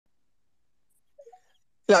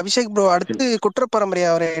இல்ல அபிஷேக் ப்ரோ அடுத்து குற்றப்பரம்பரை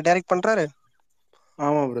அவரை டைரக்ட் பண்றாரு.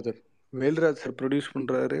 ஆமா பிரதர், வேல்ராஜ் சார் ப்ரொடியூஸ்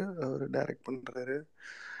பண்றாரு, அவர் டைரக்ட் பண்றாரு.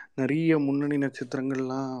 நிறைய முன்னணி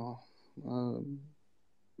நட்சத்திரங்கள்லாம்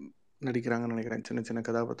நடிக்கிறாங்கன்னு நினைக்கிறேன், சின்ன சின்ன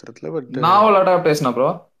கதாபாத்திரத்துல. But novel அடாப்டேஷனா bro?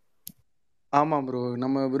 ஆமா ப்ரோ,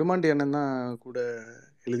 நம்ம விருமாண்டி அண்ணன் தான் கூட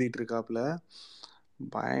எழுதிட்டு இருக்காப்புல.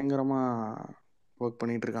 பயங்கரமா ஒர்க்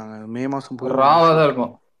பண்ணிட்டு இருக்காங்க. மே மாசம் ராவா தான் போயிருவாங்க.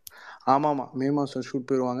 இருக்கும். ஆமாம், மே மாதம் ஷூட்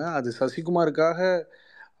போயிடுவாங்க. அது சசிகுமாருக்காக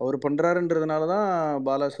அவர் பண்ணுறாருன்றதுனால தான்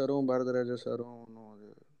பாலா சாரும் பாரதிராஜா சாரும் ஒன்றும் அது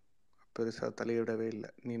பெருசாக தலையிடவே இல்லை.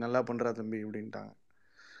 நீ நல்லா பண்ணுறா தம்பி அப்படின்ட்டாங்க.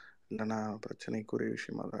 இல்லைன்னா பிரச்சனைக்குரிய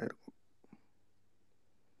விஷயமா தான் இருக்கும்.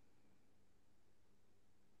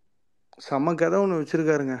 செம்ம கதை ஒன்று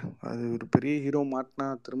வச்சுருக்காருங்க. அது ஒரு பெரிய ஹீரோ மாட்டினா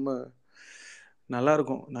திரும்ப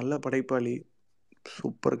நல்லாயிருக்கும். நல்ல படைப்பாளி,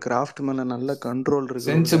 சூப்பர் கிராஃப்ட் மேலே நல்ல கண்ட்ரோல்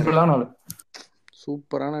இருக்கு,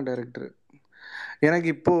 சூப்பரான டைரக்டர். எனக்கு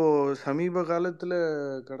இப்போது சமீப காலத்தில்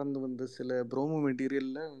கடந்து வந்த சில ப்ரோமோ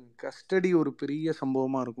மெட்டீரியலில் கஸ்டடி ஒரு பெரிய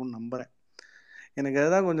சம்பவமாக இருக்கும்னு நம்புகிறேன். எனக்கு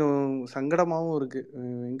அதுதான் கொஞ்சம் சங்கடமாகவும் இருக்குது.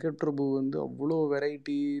 வெங்கட் பிரபு வந்து அவ்வளோ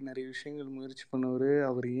வெரைட்டி நிறைய விஷயங்கள் முயற்சி பண்ணவர்.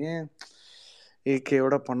 அவர் ஏன்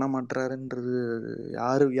ஏகேயோட பண்ண மாட்டுறாருன்றது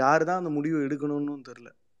யார் தான் அந்த முடிவு எடுக்கணும்னு தெரில.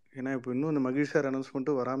 ஏன்னா இப்போ இன்னும் இந்த மகிழ் சார்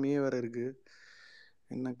அனௌன்ஸ்மெண்ட்டு வராமையே வேறு இருக்குது.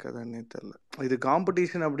 என்ன கதைன்னே தெரில. இது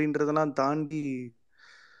காம்படிஷன் அப்படின்றதெல்லாம் தாண்டி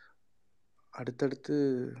அடுத்தடுத்து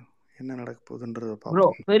என்ன நடக்க போகுதுன்றத ப்ரோ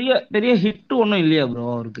பார்ப்போம். பெரிய பெரிய ஹிட் ஒன்றும் இல்லையா ப்ரோ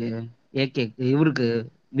அவருக்கு, ஏகேக்கு, இவருக்கு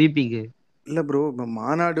விபிக்கு? இல்லை ப்ரோ, இப்போ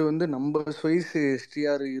மாநாடு வந்து நம்ம ஸ்வைஸ்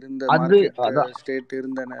எஸ்டிஆர் இருந்த அது மார்க்கெட் அதான் ஸ்டேட்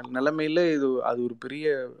இருந்த நிலைமையில அது ஒரு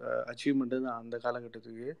பெரிய அச்சீவ்மெண்ட் தான் அந்த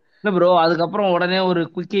காலகட்டத்துக்கு. இல்ல ப்ரோ, அதுக்கப்புறம் உடனே ஒரு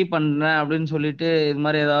குக்கி பண்றேன் அப்படின்னு சொல்லிட்டு இது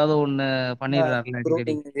மாதிரி ஏதாவது ஒண்ணு பண்ணிடுறாருல ப்ரோ,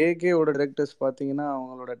 அடிக்கடி. நீங்கள் ஏகேவோட டிரெக்டர்ஸ் பார்த்தீங்கன்னா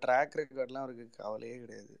அவங்களோட ட்ராக் ரெக்கார்ட்லாம் அவருக்கு கவலையே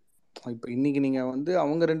கிடையாது. இப்போ இன்னைக்கு நீங்கள் வந்து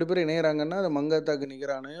அவங்க 2 பேரும் இணையறாங்கன்னா அது மங்காத்தாக்கு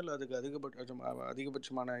நிகரானோ இல்லை அதுக்கு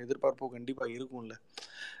அதிகபட்சமான எதிர்பார்ப்போ கண்டிப்பாக இருக்கும்ல.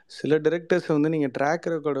 சில டிரெக்டர்ஸ் வந்து நீங்கள் ட்ராக்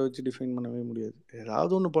ரெக்கார்டை வச்சு டிஃபைன் பண்ணவே முடியாது.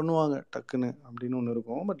 ஏதாவது ஒன்று பண்ணுவாங்க டக்குன்னு அப்படின்னு ஒன்று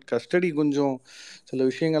இருக்கும். பட் கஸ்டடி கொஞ்சம் சில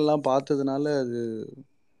விஷயங்கள்லாம் பார்த்ததுனால அது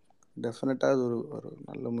டெஃபினட்டாக அது ஒரு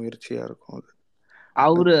நல்ல முயற்சியாக இருக்கும். அது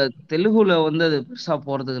அவரு தெலுங்குல வந்து அது பெருசா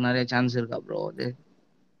போறதுக்கு நிறைய சான்ஸ் இருக்கா ப்ரோ? அது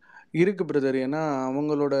இருக்கு பிரதர். ஏன்னா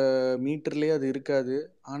அவங்களோட மீட்டர்லேயே அது இருக்காது.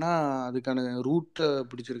 ஆனால் அதுக்கான ரூட்டை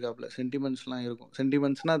பிடிச்சிருக்காப்புல. சென்டிமெண்ட்ஸ்லாம் இருக்கும்.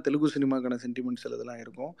 சென்டிமெண்ட்ஸ்னால் தெலுங்கு சினிமாக்கான சென்டிமெண்ட்ஸ் இதெல்லாம்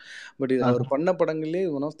இருக்கும். பட் இது அவர் பண்ண படங்கள்லேயே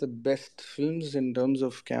one of the best films in terms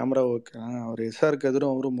of camera work. Our SR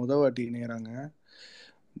கதிரும் அவரும் வாட்டி இணையறாங்க.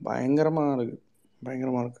 பயங்கரமாக இருக்குது,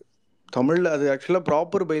 பயங்கரமாக இருக்குது. தமிழில் அது ஆக்சுவலாக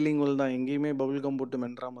ப்ராப்பர் பைலிங்குவல் தான். எங்கேயுமே பபுள் கம் போட்டு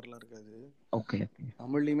மென்ட்ரா மாதிரிலாம் இருக்காது. ஓகே.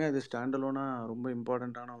 தமிழ்லையுமே அது ஸ்டாண்டலோனாக ரொம்ப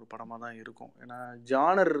இம்பார்ட்டண்ட்டான ஒரு படமாக தான் இருக்கும். ஏன்னா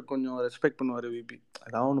ஜானர் கொஞ்சம் ரெஸ்பெக்ட் பண்ணுவார் விபி.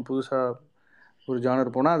 ஏதாவது ஒன்று புதுசாக ஒரு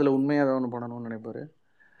ஜானர் போனால் அதில் உண்மையாக ஏதாவது ஒன்று பண்ணணும்னு நினைப்பார்.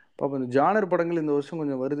 பாப்பா இந்த ஜானர் படங்கள் இந்த வருஷம்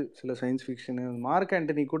கொஞ்சம் வருது. சில சயின்ஸ் ஃபிக்ஷனு, மார்க்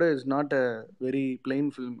ஆண்டனி கூட is not a very plain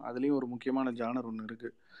film. அதுலேயும் ஒரு முக்கியமான ஜானர் ஒன்று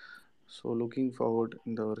இருக்குது. ஸோ லுக்கிங் ஃபார்வர்ட்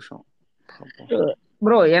இந்த வருஷம் பார்ப்போம்.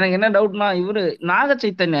 ப்ரோ எனக்கு என்ன டவுட்னா, இவரு நாக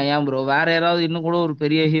சைத்தன்யா ஏன் ப்ரோ வேற யாராவது இன்னும் கூட ஒரு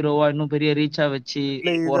பெரிய ஹீரோவா இன்னும் பெரிய ரீச்சா வச்சு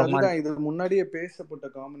இல்லை, இது போற மாதிரி? அதுதான், இது முன்னாடியே பேசப்பட்ட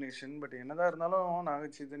காம்பினேஷன். பட் என்னதான் இருந்தாலும் நாக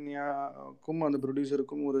சைதன்யாவுக்கும் அந்த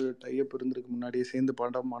ப்ரொடியூசருக்கும் ஒரு டைப் இருந்திருக்கு. முன்னாடியே சேர்ந்து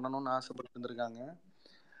படம் பண்ணணும்னு ஆசைப்பட்டு இருந்திருக்காங்க.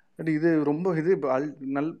 பட் இது ரொம்ப இது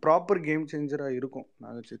ப்ராப்பர் கேம் சேஞ்சராக இருக்கும்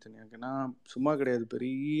நாக சைத்தன்யாவுக்கு. ஏன்னா சும்மா கிடையாது,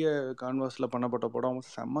 பெரிய கான்வாஸில் பண்ணப்பட்ட படம்,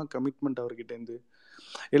 செம்ம கமிட்மெண்ட் அவர்கிட்டேருந்து.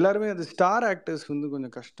 எல்லாருமே அந்த ஸ்டார் ஆக்டர்ஸ் வந்து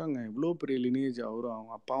கொஞ்சம் கஷ்டங்க. இவ்வளோ பெரிய லினேஜ், அவரும்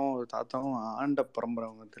அவங்க அப்பாவும் அவர் தாத்தாவும் ஆண்ட பரம்பரை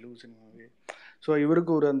அவங்க தெலுங்கு சினிமாவே. ஸோ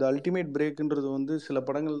இவருக்கு ஒரு அந்த அல்டிமேட் பிரேக்குன்றது வந்து சில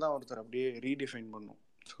படங்கள் தான் ஒருத்தர் அப்படியே ரீடிஃபைன் பண்ணும்.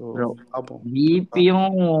 ஸோ பார்ப்போம்.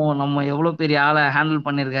 பிபியும் நம்ம எவ்வளவு பெரிய ஆளை ஹேண்டில்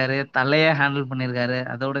பண்ணிருக்காரு, தலைய ஹேண்டில் பண்ணிருக்காரு,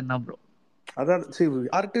 அதோட என்ன ப்ரோ? அதான் சரி,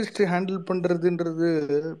 ஆர்டிஸ்ட் ஹேண்டில் பண்ணுறதுன்றது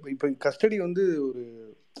இப்போ கஸ்டடி வந்து ஒரு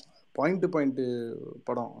பாயிண்ட் டு பாயிண்ட்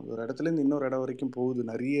படம். ஒரு இடத்துலேருந்து இன்னொரு இடம் வரைக்கும் போகுது.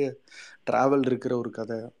 நிறைய ட்ராவல் இருக்கிற ஒரு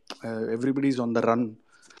கதை. Everybody is on the run.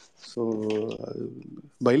 So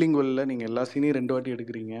பைலிங்குவலில் நீங்கள் எல்லா சீனையும் 2 வாட்டி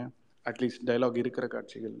எடுக்கிறீங்க, அட்லீஸ்ட் டைலாக் இருக்கிற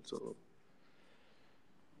காட்சிகள். ஸோ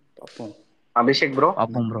பார்ப்போம். அபிஷேக் ப்ரோ,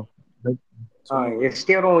 பாப்போம் ப்ரோ.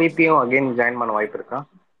 எஸ்டிஆரும் விபியும் அகைன் ஜாயின் பண்ண வாய்ப்பு இருக்கா?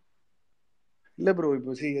 இல்லை ப்ரோ,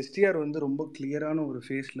 இப்போ எஸ்டிஆர் வந்து ரொம்ப கிளியரான ஒரு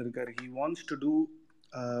ஃபேஸில் இருக்கார். He wants to two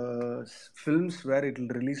films where it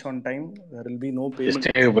will release on time, there will be no payment.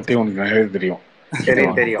 STR பற்றி உங்களுக்கு நிறைய தெரியும்.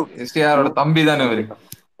 தெரியும். எஸ்டிஆரோட தம்பி தானே இவரு.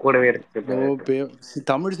 கூடவே இருக்கு.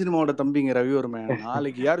 தமிழ் சினிமாவோட தம்பிங்க ரவிவர்மன்.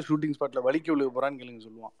 நாளைக்கு யார் ஷூட்டிங் ஸ்பாட்ல வலிக்க விழுக போறான்னு கேளுங்க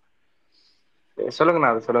சொல்லுவான்.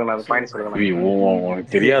 சொல்லுங்கண்ணா, அது சொல்லுங்கண்ணா, அது பாயிண்ட் சொல்லுங்கண்ணா.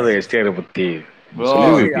 உனக்கு தெரியாத எஸ்டிஆர் பத்தி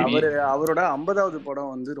அவரோட 50வது படம்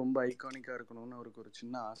வந்து ரொம்ப ஐகானிக்கா இருக்கணும்னு அவருக்கு ஒரு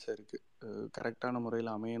சின்ன ஆசை இருக்கு. கரெக்டான முறையில்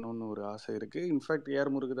அமையணும்னு ஒரு ஆசை இருக்கு. இன்ஃபேக்ட்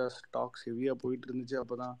ஏஆர் முருகதாஸ் டாக்ஸ் ஹெவியா போயிட்டு இருந்துச்சு.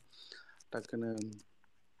 அப்போதான் டக்குன்னு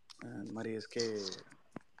இந்த மாதிரி எஸ்கே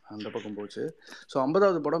அந்த பக்கம் போச்சு. ஸோ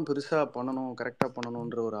 50வது படம் பெருசாக பண்ணணும், கரெக்டாக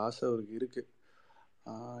பண்ணணுன்ற ஒரு ஆசை அவருக்கு இருக்குது.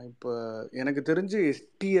 இப்போ எனக்கு தெரிஞ்சு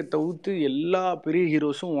எஸ்டியை தவிர்த்து எல்லா பெரிய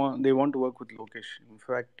ஹீரோஸும் they want to work with Lokesh.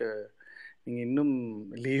 In fact நீங்கள் இன்னும்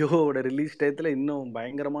லியோவோட ரிலீஸ் டயத்தில் இன்னும்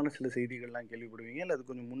பயங்கரமான சில செய்திகள்லாம் கேள்விப்படுவீங்க, இல்லை அது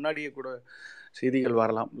கொஞ்சம் முன்னாடியே கூட செய்திகள்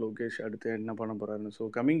வரலாம் லோகேஷ் அடுத்து என்ன பண்ண போகிறாருன்னு. So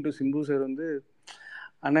coming to Simbu sir வந்து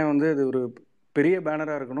அண்ணன் வந்து அது ஒரு பெரிய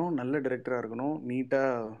பேனராக இருக்கணும், நல்ல டைரக்டராக இருக்கணும்,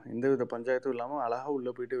 நீட்டாக எந்தவித பஞ்சாயத்தும் இல்லாமல் அழகாக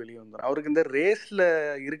உள்ளே போயிட்டு வெளியே வந்துடும். அவருக்கு இந்த ரேஸில்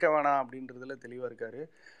இருக்க வேணாம் அப்படின்றதுல தெளிவாக இருக்கார்.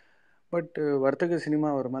 பட் வர்த்தக சினிமா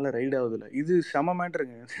அவர் மேலே ரைட் ஆகுதில்ல. இது செம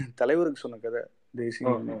மேட்டருங்க. தலைவருக்கு சொன்ன கதை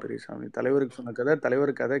தேசிங் பெரியசாமி தலைவருக்கு சொன்ன கதை,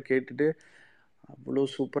 தலைவர் கதை கேட்டுட்டு அவ்வளோ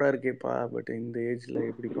சூப்பராக இருக்கேப்பா, பட் இந்த ஏஜில்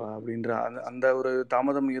எப்படிப்பா அப்படின்ற அந்த ஒரு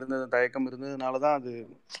தாமதம் இருந்தது, தயக்கம் இருந்ததுனால தான்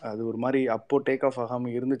அது ஒரு மாதிரி அப்போ டேக் ஆஃப்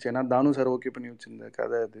ஆகாமல் இருந்துச்சு. ஏன்னா தானு சார் ஓகே பண்ணி வச்சிருந்த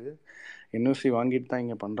கதை அது என்ஓசி வாங்கிட்டு தான்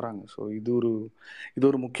இங்கே பண்ணுறாங்க. ஸோ இது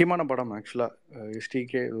ஒரு முக்கியமான படம் ஆக்சுவலாக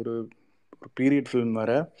எஸ்டிகே. ஒரு பீரியட் ஃபிலிம்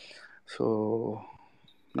வேறு. ஸோ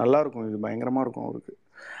நல்லாயிருக்கும், இது பயங்கரமாக இருக்கும் அவருக்கு.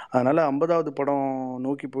 அதனால் 50வது படம்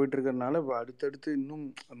நோக்கி போயிட்டுருக்கிறதுனால இப்போ அடுத்தடுத்து இன்னும்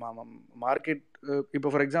மார்க்கெட். இப்போ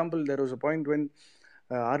for example there was a point when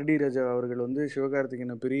RT ராஜா அவர்கள் வந்து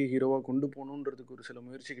சிவகார்த்திகேயனை பெரிய ஹீரோவாக கொண்டு போகணுன்றதுக்கு ஒரு சில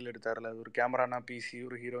முயற்சிகள் எடுத்தார்ல. அது ஒரு கேமரானா பிசி,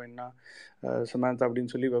 ஒரு ஹீரோயின்னா சமந்தா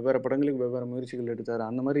அப்படின்னு சொல்லி வெவ்வேறு படங்களுக்கு வெவ்வேறு முயற்சிகள் எடுத்தார்.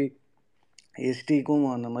 அந்த மாதிரி எஸ்டிக்கும்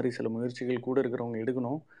அந்த மாதிரி சில முயற்சிகள் கூட இருக்கிறவங்க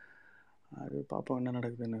எடுக்கணும். அது பார்ப்போம் என்ன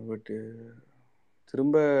நடக்குதுன்னு. பட்டு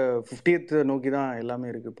திரும்ப 50th நோக்கி தான் எல்லாமே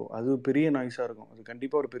இருக்குது இப்போது. அது பெரிய நாய்ஸாக இருக்கும், அது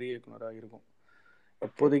கண்டிப்பாக ஒரு பெரிய இயக்குனராக இருக்கும்.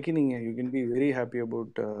 இப்போதைக்கு நீங்கள் you can be very happy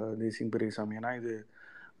about Desingh Periyasamy. ஏன்னா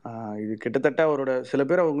இது கிட்டத்தட்ட அவரோட சில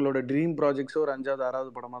பேர் அவங்களோட ட்ரீம் ப்ராஜெக்ட்ஸோ ஒரு 5வது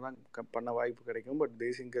 6வது படமாக தான் பண்ண வாய்ப்பு கிடைக்கும். பட்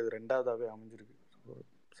தேசிங்க்கு அது 2வதாகவே அமைஞ்சிருக்கு.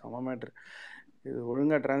 சம மேட்ரு. இது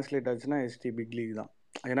ஒழுங்காக டிரான்ஸ்லேட் ஆச்சுன்னா எஸ்டி பிக் லீக் தான்.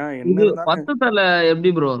 ஏன்னா என்ன இருந்தாலும் 10 தலை எப்படி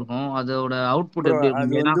ப்ரோ இருக்கும், அதோட அவுட்புட் ப்ரோ எப்படி அது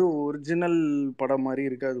இருக்கும்? ஏன்னா வந்து ஒரிஜினல் படம் மாதிரி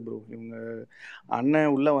இருக்காது ப்ரோ. இவங்க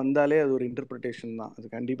அண்ணன் உள்ளே வந்தாலே அது ஒரு இன்டர்பிரிட்டேஷன் தான், அது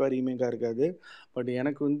கண்டிப்பாக ரீமேக்காக இருக்காது. பட்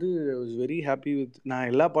எனக்கு வந்து I was very happy with, நான்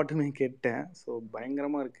எல்லா பாட்டுமே கேட்டேன். ஸோ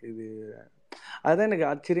பயங்கரமாக இருக்குது இது. அதுதான் எனக்கு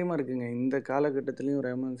ஆச்சரியமாக இருக்குங்க, இந்த காலகட்டத்துலேயும்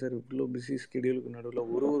ரஹ்மான் சார் இவ்வளோ பிஸி ஸ்கெடியூலுக்கு நடுவில்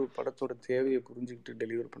ஒரு படத்தோட தேவையை புரிஞ்சுக்கிட்டு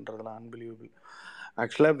டெலிவர் பண்ணுறதுலாம் அன்பிலீவபிள்.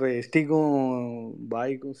 ஆக்சுவலாக இப்போ எஸ்டிக்கும்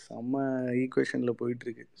பாய்க்கும் செம்ம ஈக்குவேஷனில்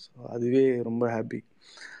போயிட்டுருக்கு. ஸோ அதுவே ரொம்ப ஹாப்பி.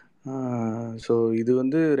 ஸோ இது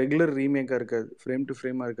வந்து ரெகுலர் ரீமேக்காக இருக்காது, ஃப்ரேம் டு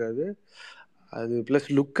ஃப்ரேமாக இருக்காது. அது ப்ளஸ்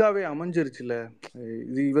லுக்காகவே அமைஞ்சிருச்சுல.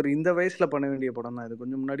 இது இவர் இந்த வயசில் பண்ண வேண்டிய படம் தான், இது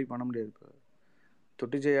கொஞ்சம் முன்னாடி பண்ண முடியாது. இப்போ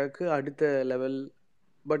தொட்டி ஜெயாவுக்கு அடுத்த லெவல்,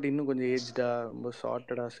 பட் இன்னும் கொஞ்சம் ஏஜ்டாக ரொம்ப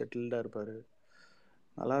ஷார்ட்டடாக செட்டில்டாக இருப்பார்.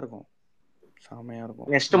 நல்லாயிருக்கும், செமையாக இருக்கும்.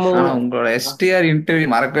 நெக்ஸ்ட் மூவி ஆனா உங்களோட எஸ்டிஆர் இன்டர்வியூ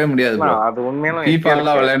மறக்கவே முடியாது ப்ரோ. அது உண்மையான FIFA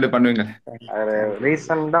எல்லாம் விளையாண்டு பண்ணுவீங்க.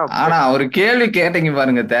 ரீசெண்டா ஆனா ஒரு கேள்வி கேட்டீங்க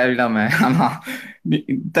பாருங்க தேவையில்லாம. ஆனா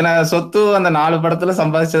இத்தனை சொத்து அந்த 4 படத்துல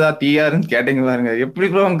சம்பாதிச்சதா டிஆர்ன்னு கேட்டீங்க பாருங்க, எப்படி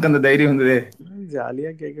ப்ரோ உங்களுக்கு அந்த தைரியம் வந்தது?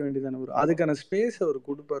 ஜாலியாக கேட்க வேண்டியதானே ப்ரோ, அதுக்கான ஸ்பேஸ் அவர்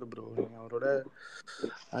கொடுப்பார் ப்ரோ. நீங்கள் அவரோட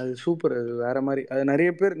அது சூப்பர், அது வேற மாதிரி. அது நிறைய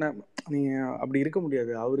பேர் நீங்கள் அப்படி இருக்க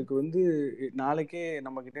முடியாது. அவருக்கு வந்து நாளைக்கே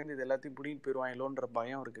நம்ம கிட்டேருந்து இது எல்லாத்தையும் பிடிக்கிட்டு போயிடுவாங்களோன்ற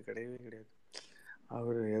பயம் அவருக்கு கிடையவே கிடையாது.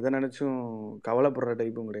 அவர் எதை நினச்சும் கவலைப்படுற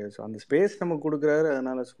டைப்பும் கிடையாது. ஸோ அந்த ஸ்பேஸ் நமக்கு கொடுக்குறாரு,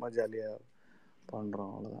 அதனால சும்மா ஜாலியாக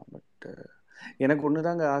பண்ணுறோம், அவ்வளோதான். பட் எனக்கு ஒன்று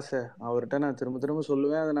தாங்க ஆசை, அவர்கிட்ட நான் திரும்ப திரும்ப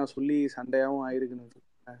சொல்லுவேன், அதை நான் சொல்லி சண்டையாகவும் ஆயிருக்குன்னு.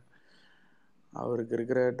 அவருக்கு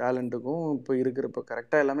இருக்கிற டேலண்ட்டுக்கும் இப்போ இருக்கிறப்ப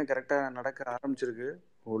கரெக்டாக எல்லாமே கரெக்டாக நடக்க ஆரம்பிச்சிருக்கு.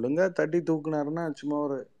 ஒழுங்காக தட்டி தூக்குனாருன்னா சும்மா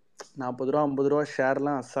ஒரு 40 ரூபா 50 ரூபா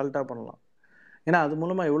ஷேர்லாம் அசால்ட்டாக பண்ணலாம். ஏன்னா அது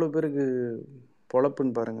மூலமாக எவ்வளோ பேருக்கு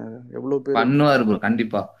பொழப்புன்னு பாருங்க, எவ்வளோ பேர் பண்ணுவாரு ப்ரோ,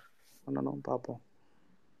 கண்டிப்பா பண்ணணும். பார்ப்போம்.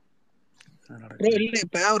 இல்ல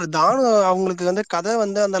இப்ப ஒரு தானு அவங்களுக்கு வந்து கதை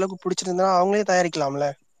வந்து அந்த அளவுக்கு பிடிச்சிருந்தா அவங்களே தயாரிக்கலாம்ல.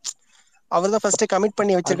 அவர் தான் ஃபர்ஸ்ட் கமிட்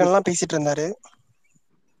பண்ணி வச்சிருக்கேன்லாம் பேசிட்டு இருந்தாரு.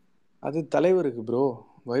 அது தலைவருக்கு bro.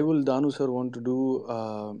 Why will Danu sir want to do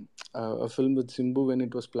a film with Simbu when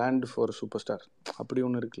it was planned for Superstar? அப்படி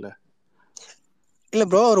ஒன்று இருக்குல்ல. இல்ல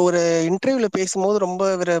ப்ரோ, அவர் ஒரு இன்டர்வியூல பேசும்போது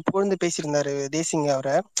ரொம்ப இவரை புகழ்ந்து பேசியிருந்தாரு தேசிங்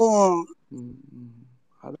அவரை.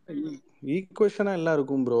 அதான் ஈக்குவேஷனாக எல்லாம்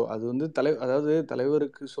இருக்கும் ப்ரோ. அது வந்து அதாவது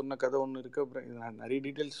தலைவருக்கு சொன்ன கதை ஒன்று இருக்குது. அப்புறம் நான் நிறைய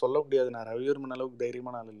டீட்டெயில்ஸ் சொல்ல முடியாது, நான் ரவிவர்மன் அளவுக்கு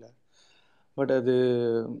தைரியமான ஆள் இல்லை. பட்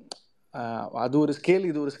அது ஒரு ஸ்கேல்,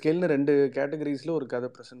 இது ஒரு ஸ்கேல்னு 2 கேட்டகரிஸில் ஒரு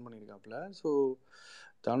கதை ப்ரெசென்ட் பண்ணியிருக்காப்புல. ஸோ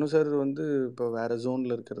தானு சார் வந்து இப்போ வேறு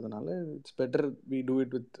ஜோனில் இருக்கிறதுனால it's better we do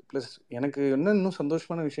it with. Plus எனக்கு இன்னும்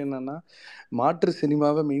சந்தோஷமான விஷயம் என்னென்னா, மாற்று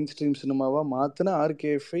சினிமாவை மெயின் ஸ்ட்ரீம் சினிமாவாக மாற்றின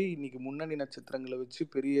ஆர்கேஎஃப்ஐ இன்றைக்கி முன்னணி நட்சத்திரங்களை வச்சு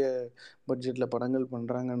பெரிய பட்ஜெட்டில் படங்கள்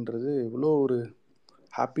பண்ணுறாங்கன்றது எவ்வளோ ஒரு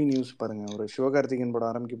ஹாப்பி நியூஸ் பாருங்கள். ஒரு சிவகார்த்திகேயன்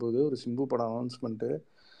படம் ஆரம்பிக்க போது, ஒரு சிம்பு படம் அனௌன்ஸ்மெண்ட்டு,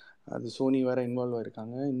 அது சோனி வேறு இன்வால்வ்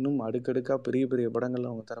ஆகிருக்காங்க. இன்னும் அடுக்கடுக்காக பெரிய பெரிய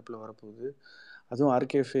படங்கள் அவங்க தரப்பில் வரப்போகுது. அதுவும்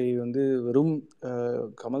ஆர்கேஎஃப்ஐ வந்து வெறும்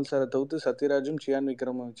கமல் சாரை தவிர்த்து சத்யராஜும் சியான்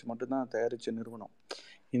விக்ரமும் வச்சு மட்டும்தான் தயாரித்த நிறுவனம்.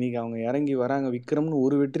 இன்னைக்கு அவங்க இறங்கி வராங்க. விக்ரம்னு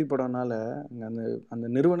ஒரு வெற்றி படம்னால அந்த அந்த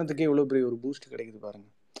நிறுவனத்துக்கே இவ்வளோ பெரிய ஒரு பூஸ்ட் கிடைக்குது பாருங்க.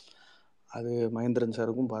 அது மகேந்திரன்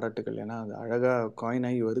சாருக்கும் பாராட்டுக்கள். ஏன்னா அது அழகாக காயின்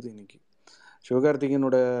ஆகி வருது இன்னைக்கு.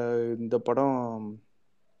 சிவகார்த்திகேயனோட இந்த படம்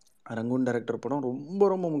ரங்கூன் டைரக்டர் படம் ரொம்ப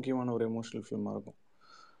ரொம்ப முக்கியமான ஒரு எமோஷனல் ஃபிலிமாக இருக்கும்.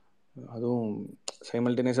 அதுவும்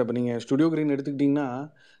சைமல்டேனியஸாக இப்போ நீங்கள் ஸ்டுடியோ கிரீன் எடுத்துக்கிட்டிங்கன்னா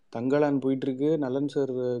தங்கலான் போயிட்டுருக்கு, நலன்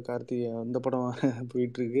சார் கார்த்தி அந்த படம்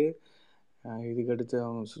போயிட்டுருக்கு. இதுக்கு அடுத்து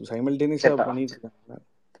அவங்க சைமல்டேனியஸாக பண்ணிட்டு இருக்காங்க.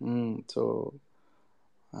 ஸோ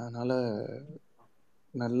அதனால்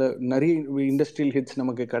நிறைய இண்டஸ்ட்ரியல் ஹிட்ஸ்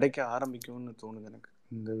நமக்கு கிடைக்க ஆரம்பிக்கும்னு தோணுது எனக்கு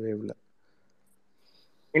இந்த வேவ்ல.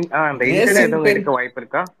 அந்த இன்டர்வியூ எதுவும் எடுக்க வாய்ப்பு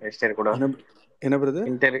இருக்கா எஸ்டர் கூட? என்ன பிரதர்?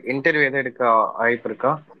 இன்டர்வியூ எதுவும் எடுக்க வாய்ப்பு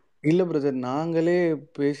இருக்கா? இல்லை பிரதர், நாங்களே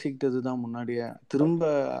பேசிக்கிட்டது தான் முன்னாடியே. திரும்ப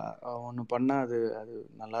ஒன்று பண்ணால் அது அது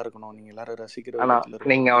நல்லா இருக்கணும், நீங்கள் எல்லாரும் ரசிக்கிற விதத்தில்.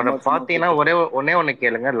 நீங்கள் அவரை பார்த்தீங்கன்னா ஒன்னே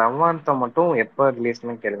கேளுங்க, லவ்வாந்தம் மட்டும் எப்போ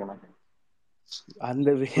ரிலீஸ்னு கேளுங்க. அந்த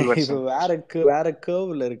இப்போ வேற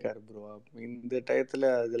கேர்வ்ல இருக்காரு ப்ரோ. இந்த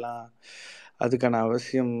டயத்துல அதெல்லாம் அதுக்கான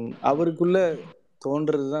அவசியம் அவருக்குள்ள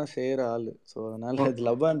தோன்றதுதான் செய்யற ஆளு. ஸோ அதனால அது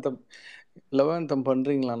லவாந்தம்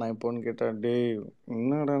பண்றீங்களா நான் இப்போன்னு கேட்டா, டே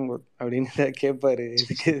என்னடா அப்படின்னு கேட்பாரு.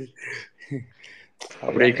 இதுக்கு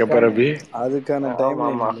அதுக்கான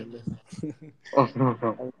டைம்லைன்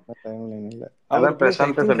இல்ல. அவர்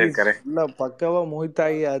பக்காவா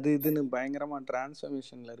மொய்தாய் அது இதுன்னு பயங்கரமா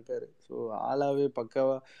டிரான்ஸ்ஃபர்மேஷன்ல இருக்காரு. ஸோ ஆளாவே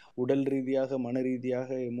பக்காவா உடல் ரீதியாக, மன ரீதியாக,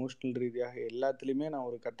 எமோஷனல் ரீதியாக எல்லாத்துலேயுமே நான்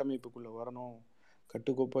ஒரு கட்டமைப்புக்குள்ள வரணும்,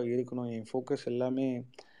 கட்டுக்கோப்பா இருக்கணும், என் ஃபோக்கஸ் எல்லாமே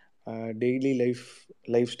டெய்லி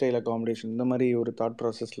லைஃப் ஸ்டைல் அகாமடேஷன் இந்த மாதிரி ஒரு தாட்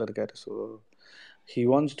ப்ராசஸில் இருக்காரு. So he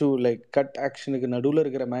wants to like cut ஆக்ஷனுக்கு நடுவில்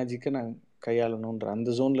இருக்கிற மேஜிக்கை நான் கையாளணுன்ற அந்த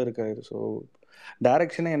ஜோனில் இருக்காரு. ஸோ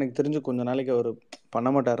டைரக்ஷனே எனக்கு தெரிஞ்சு கொஞ்ச நாளைக்கு அவர் பண்ண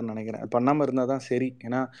மாட்டாருன்னு நினைக்கிறேன். பண்ணாமல் இருந்தால் தான் சரி.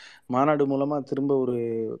 ஏன்னா மாநாடு மூலமாக திரும்ப ஒரு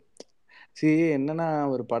என்னன்னா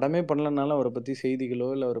ஒரு படமே பண்ணலனாலும் அவரை பற்றி செய்திகளோ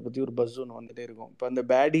இல்லை அவரை பற்றி ஒரு பஸ் ஒன்று வந்துட்டே இருக்கும். இப்போ அந்த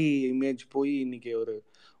பேடி இமேஜ் போய் இன்னைக்கு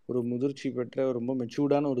ஒரு முதிர்ச்சி பெற்ற ரொம்ப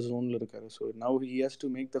மெச்சூர்டான ஒரு ஜோனில் இருக்காரு. So now he has to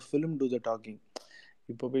make the film to the docking.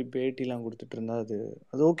 இப்போ போய் பேட்டிலாம் கொடுத்துட்டு இருந்தா அது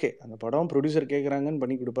ஓகே. அந்த படம் ப்ரொடியூசர் கேட்குறாங்கன்னு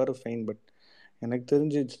பண்ணி கொடுப்பாரு, ஃபைன். பட் எனக்கு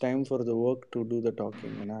தெரிஞ்சு it's time for the work to two the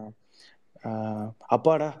docking. ஏன்னா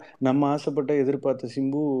அப்பாடா நம்ம ஆசைப்பட்ட எதிர்பார்த்த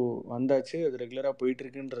சிம்பு வந்தாச்சு, அது ரெகுலராக போயிட்டு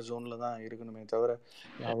இருக்குன்ற ஜோன்ல தான் இருக்கணுமே தவிர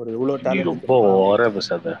அவர் எவ்வளோ டேலண்ட்.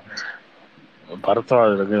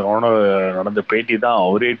 பரத்வாஜ் நடந்த பேட்டி தான்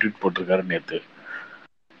அவரே ட்வீட் போட்டிருக்காரு நேத்து.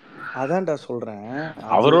 அதான்டா சொல்றேன்,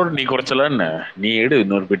 அவரோட நீ குறைச்சல நீ எடு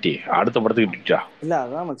இன்னொரு பேட்டி அடுத்த படத்துக்கு. இல்ல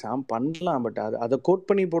அதான் மச்சான் பண்ணலாம். பட் அதை கோட்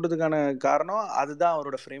பண்ணி போட்டதுக்கான காரணம் அதுதான்,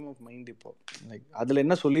 அவரோட ஃப்ரேம் ஆஃப் மைண்ட். இப்போ லைக் அதுல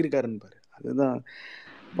என்ன சொல்லியிருக்காருன்னு பாரு. அதுதான்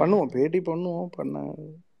பண்ணுவோம், பேட்டி பண்ணுவோம், பண்ண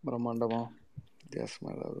பிரம்மாண்டமா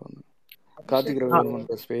வித்தியாசமா ஏதாவது ஒன்று கார்த்திக்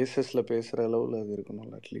ரவிவர்மன் ஸ்பேசஸ்ல பேசுற அளவுல அது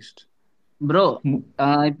இருக்கணும்ல அட்லீஸ்ட். ப்ரோ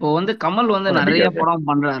இப்போ கமல் நிறைய படம்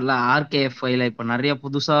பண்றாருல RKF5ல. இப்ப நிறைய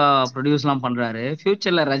புதுசா ப்ரொடியூஸ் எல்லாம் பண்றாரு.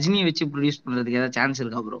 ஃபியூச்சர்ல ரஜினி வச்சு ப்ரொடியூஸ் பண்றதுக்கு ஏதாவது சான்ஸ்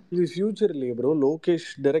இருக்கா ப்ரோ? இது ஃபியூச்சர் இல்லையே ப்ரோ. லோகேஷ்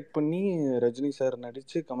டைரக்ட் பண்ணி ரஜினி சார்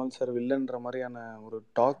நடிச்சு கமல் சார் வில்லன்ற மாதிரியான ஒரு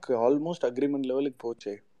டாக் ஆல்மோஸ்ட் அக்ரிமெண்ட் லெவலுக்கு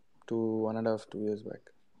போச்சு 1.5-2 years பேக்.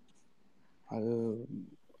 அது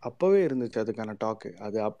அப்பவே இருந்துச்சு அதுக்கான டாக்.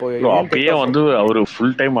 அது அப்பயே அவரு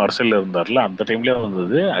ஃபுல் டைம் அரசியல் இருந்தார்ல, அந்த டைம்லயே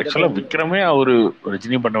வந்தது. ஆக்சுவலா விக்ரமே அவரு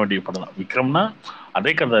ரஜினி பண்ண வேண்டிய படம் தான். விக்ரம்னா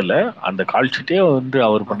அதே கதை இல்ல, அந்த கால்ஷீட்டே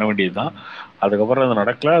அவர் பண்ண வேண்டியதுதான். அதுக்கப்புறம் அது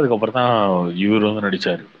நடக்கல. அதுக்கப்புறம் தான் இவர்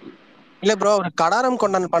நடிச்சாரு. இல்ல ப்ரோ, ஒரு கடாரம்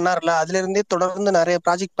கொண்டான் பண்ணார்ல, அதுல இருந்தே தொடர்ந்து நிறைய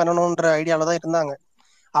ப்ராஜெக்ட் பண்ணணும்ன்ற ஐடியால தான் இருந்தாங்க.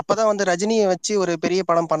 அப்பதான் ரஜினியை வச்சு ஒரு பெரிய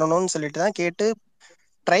படம் பண்ணணும்னு சொல்லிட்டு தான் கேட்டு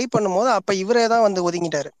ட்ரை பண்ணும்போது அப்ப இவரே தான்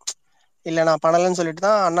ஒதுங்கிட்டாரு. இல்ல நான் பண்ணலன்னு சொல்லிட்டு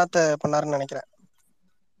தான் அண்ணாத்த பண்ணாருன்னு நினைக்கிறேன்.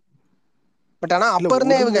 பட் ஆனா அப்ப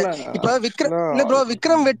இருந்தே இவங்க இப்ப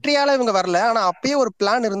விக்ரம் வெற்றியால இவங்க வரல. ஆனா அப்பயே ஒரு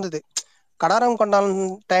பிளான் இருந்தது. கடாரம் கொண்டான்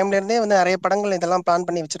டைம்ல இருந்தே நிறைய படங்கள் இதெல்லாம் பிளான்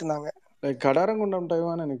பண்ணி வச்சிருந்தாங்க. கடாரங்குண்டம்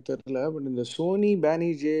டைவான்னு எனக்கு தெரியல. பட் இந்த சோனி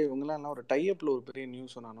பேனிஜே இவங்கெல்லாம் ஒரு டைஅப்ல ஒரு பெரிய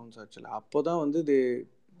நியூஸ் ஒன்று அனௌன்ஸ் ஆச்சுல, அப்போதான் இது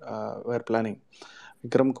வேர் பிளானிங்.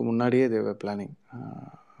 விக்ரமுக்கு முன்னாடியே இது வேர் பிளானிங்.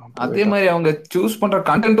 அதே மாதிரி அவங்க சூஸ் பண்ற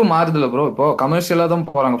கண்டென்ட்டும் மாறுதுல ப்ரோ. இப்போ கமர்ஷியலா தான்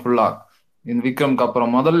போறாங்க ஃபுல்லா. இந்த விக்ரம்க்கு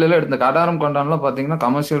அப்புறம் முதல்ல எடுத்த கடாரம் கொண்டான்லாம் பாத்தீங்கன்னா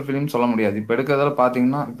கமர்ஷியல் பிலிம் சொல்ல முடியாது. இப்ப எடுக்கிறதுல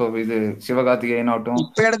பாத்தீங்கன்னா இப்போ இது சிவகார்த்திகேயன் ஆகட்டும்,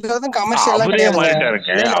 இப்ப எடுக்கிறதும் கமர்ஷியல் அவரே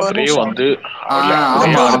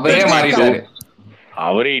மாறிட்டாரு.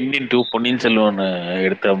 அவரே இந்தியன் 2 பொன்னியின் செல்வன்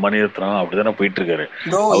எடுத்த மணிரத்னம் அப்படிதானே போயிட்டு இருக்காரு.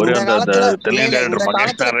 அவரே தெலுங்கு டைரக்டர்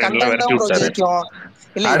மகேஷ் நாராயணன் விரட்டி விட்டாரு.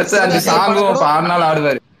 அடுத்த 5 சாங்கும் பாடினாலும்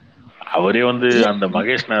ஆடுவாரு. அவரே அந்த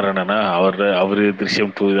மகேஷ் நாராயணனா அவரு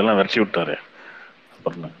திருஷ்யம் 2 இதெல்லாம் விரட்டி விட்டாரு.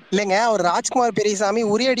 இல்லைங்க, அவர் ராஜ்குமார் பெரியசாமி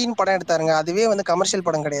உரியடின்னு படம் எடுத்தாருங்க. அதுவே கமர்ஷியல்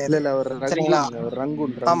படம் கிடையாது. சரிங்களா?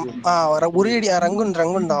 உரியடி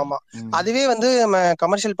ரங்குன் தான். ஆமா, அதுவே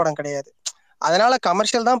கமர்ஷியல் படம் கிடையாது. அதனால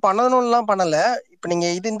கமர்ஷியல் தான் பண்ணணும்லாம் பண்ணல. இப்ப நீங்க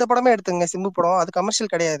இந்த படமே எடுத்துங்க, சிம்பு படம், அது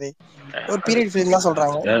கமர்ஷியல் கிடையாது, ஒரு பீரியட் ஃபிலிம் தான்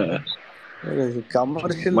சொல்றாங்க.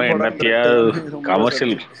 கமர்ஷியல் சும்மா படம்ன்ற என்னத்தையா term ரொம்ப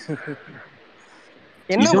கமர்ஷியல் சத்து.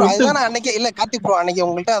 என்ன இது ப்ரோ, வந்து அதுதான் நான் அன்னைக்கு இல்ல கார்த்திக் ப்ரோ, அன்னைக்கு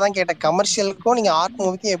உங்கள்கிட்ட அதான் கேட்டேன், கமர்ஷியலுக்கும் நீங்க ஆர்ட்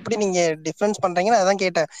மூவிக்கும் எப்படி நீங்க டிஃபரன்ஸ் பண்றீங்கன்னு அதான்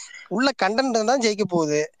கேட்டேன். உள்ள கண்டென்ட் தான் ஜெயிக்க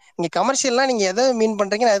போகுது, நீங்க கமர்ஷியல்னா நீங்க எதை மீன்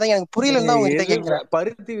பண்றீங்கன்னு அதான் எனக்கு புரியலன்னு தான் உங்ககிட்ட எது கேட்கிறேன்.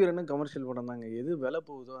 பருத்தி வீரனும் கமர்ஷியல் படம் தாங்க. எது விலை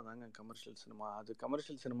போகுதோ அதாங்க கமர்ஷியல் சினிமா. அது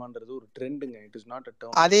கமர்ஷியல் சினிமான்றது ஒரு ட்ரெண்டுங்க. It is not a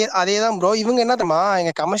term. அதேதான் ப்ரோ, இவங்க என்ன தெரியுமா,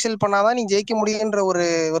 எங்க கமர்ஷியல் பண்ணாதான் நீ ஜெயிக்க முடியுன்ற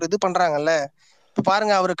ஒரு இது பண்றாங்கல்ல. இப்ப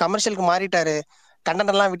பாருங்க, அவரு கமர்ஷியலுக்கு மாறிட்டாரு,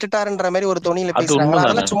 கண்டென்ட் எல்லாம் விட்டுட்டாருன்ற மாதிரி ஒரு தொனியில அது பேசுறாங்க, உண்மைதானே,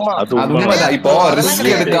 அதெல்லாம் சும்மா அது அது உண்மைதான். உண்மைதான். இப்போ bro, அதெல்லாம் ரிஸ்க்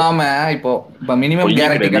கிடையாது. எடுக்காம இப்போ மினிமம் பொய்யே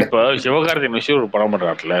கேரண்டி கிடையாது. இப்போ சிவகார்த்திகேயன் விஷயம் ஒரு படம்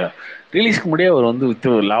பண்றாருல, ரிலீஸ்க்கு முன்னாடியே அவர் வந்து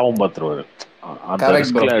வித்து லாபம் பார்த்துருவாரு. அந்த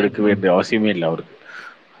கரெக்ட் ப்ரோ. ரிஸ்க்லாம் எடுக்க வேண்டிய அவசியமே இல்லை அவருக்கு.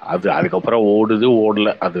 அது அதுக்கப்புறம் ஓடுது ஓடல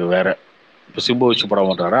அது வேற. இப்போ சிம்பு வச்சு படம்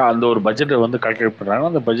பண்றாரு, அந்த ஒரு பட்ஜெட்டை வந்து கால்குலேட்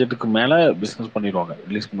பண்றாங்க, அந்த பட்ஜெட்டுக்கு மேல பிசினஸ் பண்ணிடுவாங்க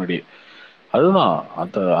ரிலீஸ்க்கு முன்னாடி. அதுதான்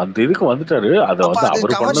அந்த அந்த இதுக்கு வந்துட்டாரு. அதை அப்ப வந்து அது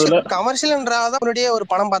அவர் பண்ணதுல கமர்ஷியல்ன்றதான் முன்னாடியே ஒரு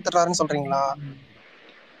படம் பாத்துறாருன்னு சொல்றீங்களா?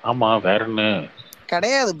 ஆமா வேற என்ன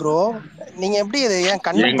கிடையாது ப்ரோ, நீங்க எப்படி இது ஏன்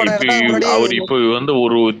கண்ணன் ஏங்க படம் இப்ப எடுத்தா அது முன்னாடியே அவர் இப்போ வந்து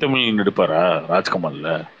ஒரு தமிழ் எடுப்பாரா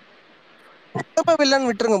ராஜ்கமல்ல? உத்தம வில்லன்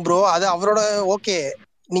விட்டுருங்க ப்ரோ, அது அவரோட ஓகே.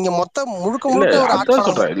 நீங்க முழுக்க இல்ல முழுக்க ஒரு ஆட் அதான் படம்.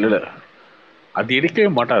 சொல்றேன். இல்ல இல்ல அது எடுக்கவே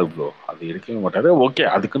மாட்டாரு ப்ரோ, அது எடுக்கவே மாட்டாரு. ஓகே,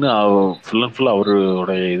 அதுக்குன்னு ஃபுல் அண்ட் ஃபுல்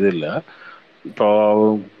அவரோட இது இல்ல. இப்போ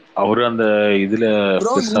அவரு அந்த இதுல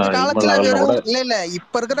ப்ரோ பெருசா இந்த இது காலத்துல மாதிரி ஆகலனா வெறும் கூட இல்ல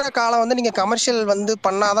இப்ப இருக்கிற காலம் வந்து நீங்க கமர்ஷியல் வந்து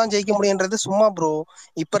பண்ணாதான் ஜெயிக்க முடியுன்றது சும்மா ப்ரோ.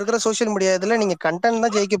 இப்ப இருக்கிற சோசியல் மீடியா இதுல நீங்க கண்டென்ட்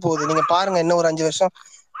தான் ஜெயிக்க போகுது. நீங்க பாருங்க, இன்னும் ஒரு 5 வருஷம்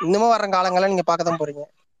இன்னமும் வர்ற காலங்கள்ல நீங்க பார்க்கதான் போறீங்க.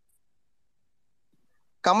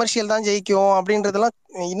 கமர்ஷியல் தான் ஜெயிக்கும் அப்படின்றதெல்லாம்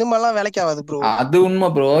இனிமேலாம் வேலைக்கு ஆகாது ப்ரோ. அது உண்மை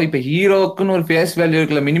ப்ரோ. இப்ப ஹீரோக்குன்னு ஒரு ஃபேஸ் வேல்யூ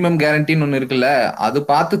இருக்குல்ல, மினிமம் கேரண்டின்னு ஒண்ணு இருக்குல்ல, அது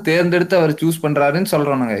பார்த்து தேர்ந்தெடுத்து அவர் சூஸ் பண்றாருன்னு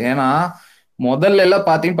சொல்றோம் நாங்க. ஏன்னா முதல்ல எல்லாம்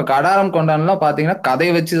பாத்தீங்கன்னா, இப்ப கடாரம் கொண்டான்லாம் பாத்தீங்கன்னா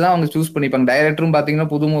கதையை வச்சுதான் அவங்க சூஸ் பண்ணிப்பாங்க. டைரக்டரும் பாத்தீங்கன்னா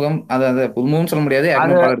புதுமுகம், அது புதுமுகம் சொல்ல முடியாது,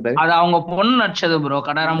 அது ஏற்கனவே படம். அது அவங்க பொண்ணு நடிச்சது ப்ரோ, இல்ல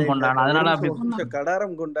கடாரம் இல்ல கொண்டான், ஒரு அதனால நிமிஷம் அப்படி ஒரு நிமிஷம். பண்ணாங்க.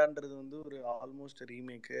 கடாரம் கொண்டான்றது வந்து ஒரு ஆல்மோஸ்ட்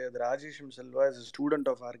ரீமேக். அது ராஜேஷம் Selva is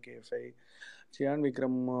student of RKFI. Cyan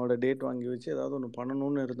விக்ரமோட date வாங்கி வச்சு ஏதாவது ஒன்று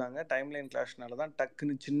பண்ணணும்னு இருந்தாங்க. டைம்லைன் கிளாஷ்னால தான்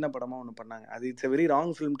டக்குன்னு சின்ன படமாக ஒன்று பண்ணாங்க. அது it's a very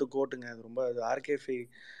wrong film to கோட்டுங்க. அது ரொம்ப அது ஆர்கேஎஃப்ஐ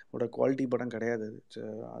குவாலிட்டி படம் கிடையாது.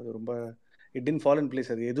 அது ரொம்ப it tin fall in place.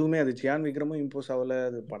 அது எதுவுமே அது சியான் விக்ரமும் இம்போஸ் ஆகலை,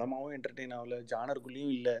 அது படமாகவும் என்டர்டெயின் ஆகலை,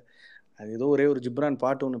 ஜானருக்குள்ளேயும் இல்லை. அது ஏதோ ஒரே ஒரு ஜிப்ரான்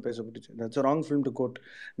பாட்டு ஒன்று பேசப்பட்டுச்சு. That's wrong film to quote.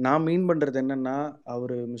 நான் மீன் பண்ணுறது என்னென்னா,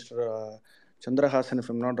 அவர் mister Chandrahasan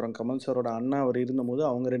film not wrong, Kamal சாரோட அண்ணா அவர் இருந்தபோது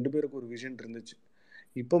அவங்க 2 பேருக்கு ஒரு விஷன் இருந்துச்சு.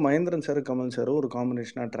 இப்போ மகேந்திரன் சார் கமல் சாரும் ஒரு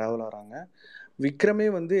காம்பினேஷனாக ட்ராவல் ஆகிறாங்க. விக்ரமே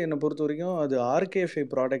வந்து என்னை பொறுத்த வரைக்கும் அது ஆர்கேஎஃப்ஐ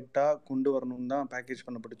ப்ராடக்டாக கொண்டு வரணும்னு தான் பேக்கேஜ்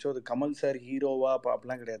பண்ணப்பட்டுச்சோ. அது கமல் சார் ஹீரோவா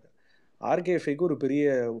அப்படிலாம் கிடையாது. ஆர்கேஎஃப்ஐக்கு ஒரு பெரிய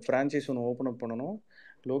ஃப்ரான்ச்சைஸ் ஒன்று ஓப்பன் அப் பண்ணணும்.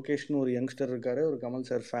 லோகேஷ்னு ஒரு யங்ஸ்டர் இருக்காரு, ஒரு கமல்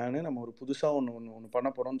சார் ஃபேனு. நம்ம ஒரு புதுசாக ஒன்று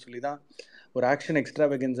பண்ண போகிறோம்னு சொல்லி தான் ஒரு ஆக்ஷன்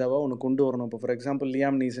எக்ஸ்ட்ராவேகன்ஸாவாக ஒன்று கொண்டு வரணும். இப்போ for example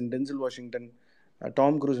Liam நீசன், tensile Washington,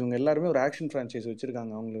 Tom cruise, இவங்க எல்லாருமே ஒரு ஆக்ஷன் ஃப்ரான்ச்சைஸ்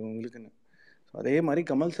வச்சுருக்காங்க அவங்களுக்குன்னு. அதே மாதிரி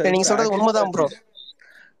கமல் நீங்க சாருக்கு சொல்றது உண்மைதான் ப்ரோ.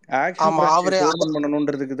 ஆக்ஷன் ஆமா, அவரு ஃப்ரான்ச்சைஸ் ஓப்பன்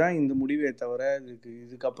பண்ணணுன்றதுக்கு தான் இந்த முடிவே தவிர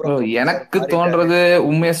இதுக்கப்புறம் கமல் சார் எனக்கு மாறிட்டாரு. தோன்றது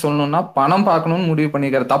உண்மையை சொல்லணும்னா பணம் பார்க்கணும்னு முடிவு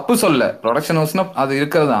பண்ணிருக்காரு. தப்பு சொல்ல, ப்ரொடக்ஷன் ஹவுஸ்னா அது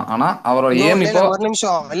இருக்கிறது தான். ஆனா அவரோட ஏம் இப்போ ஒரு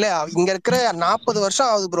நிமிஷம் இல்ல, இங்க இருக்கிற 40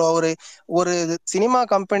 வருஷம் ஆகுது ப்ரோ. ஒரு சினிமா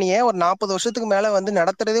கம்பெனியை ஒரு 40 வருஷத்துக்கு மேல வந்து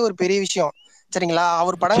நடத்துறதே ஒரு பெரிய விஷயம், சரிங்களா?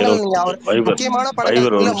 அவர் படங்கள் நீங்க அவர் முக்கியமான படங்கள்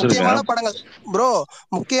இல்ல, முக்கியமான படங்கள் ப்ரோ,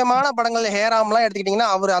 முக்கியமான படங்கள் ஹேராம்லாம்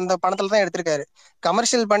எடுத்துக்கிட்டீங்கன்னா அவர் அந்த படத்துல தான் எடுத்திருக்காரு.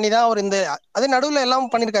 கமர்ஷியல் பண்ணி தான் அவர் அது நடுவுல எல்லாம்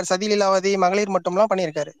பண்ணிருக்காரு, சதி லீலாவதி, மகளிர் மட்டும்லாம்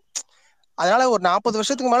பண்ணிருக்காரு. அதனால ஒரு 40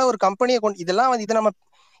 வருஷத்துக்கு மேல ஒரு கம்பெனியை இதெல்லாம் வந்து இது நம்ம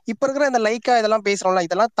இப்ப இருக்கிற இந்த லைக்கா இதெல்லாம் பேசுறோம்ல,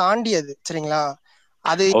 இதெல்லாம் தாண்டி அது, சரிங்களா?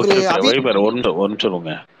 அது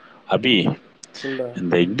சொல்லுங்க அபி.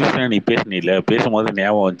 இந்த இங்கிலீஷ்ல நீ பேசுனீல, பேசும்போது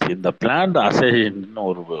ஞாபகம் வந்துச்சு, இந்த பிளான் அசைன்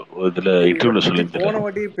ஒரு இதுல இன்டர்வியூல சொல்லியிருந்தேன். போன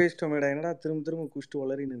வாட்டி பேசிட்டோம் மேடம், என்னடா திரும்ப குஷ்டு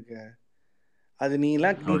வளரின்னு இருக்க. அது நீ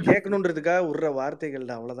கேட்கணுன்றதுக்காக விடுற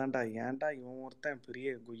வார்த்தைகள்டா, அவ்வளவுதான்டா. ஏன்டா இவன் ஒருத்தன் பெரிய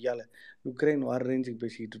கொய்யால யுக்ரைன் வார் ரேஞ்சுக்கு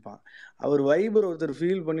பேசிக்கிட்டு இருப்பான். அவர் வைபர் ஒருத்தர்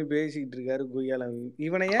ஃபீல் பண்ணி பேசிக்கிட்டு இருக்காரு கொய்யால.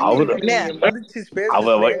 இவனை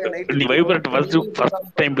நீ வைபர் ஃபர்ஸ்ட்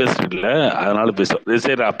டைம் பேசுறீல்ல, அதனால பேசுறா.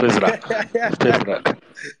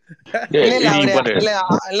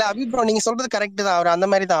 இல்ல அபி ப்ரோ, நீங்க சொல்றது கரெக்ட் தான். அவர் அந்த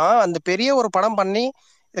மாதிரி தான் அந்த பெரிய ஒரு படம் பண்ணி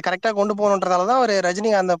இதை கரெக்டா கொண்டு போகணுன்றதாலதான் அவர்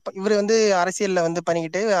ரஜினிகாந்த் இவர் வந்து அரசியல்ல வந்து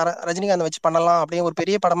பண்ணிக்கிட்டு ரஜினிகாந்த் வச்சு பண்ணலாம் அப்படியே ஒரு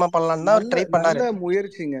பெரிய படமா பண்ணலாம்னு தான் அவர் ட்ரை பண்ணாரு.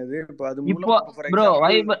 முயற்சிங்க அது. இப்போ ப்ரோ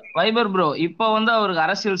வைபர் ப்ரோ, இப்போ வந்து அவருக்கு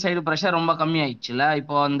அரசியல் சைடு பிரஷர் ரொம்ப கம்மி ஆயிடுச்சுல.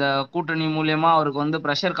 இப்போ அந்த கூட்டணி மூலியமா அவருக்கு வந்து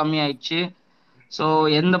பிரஷர் கம்மி ஆயிடுச்சு. ஸோ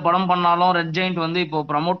எந்த படம் பண்ணாலும் ரெட் ஜெயிண்ட் வந்து இப்போ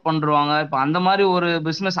ப்ரமோட் பண்றாங்க. இப்போ அந்த மாதிரி ஒரு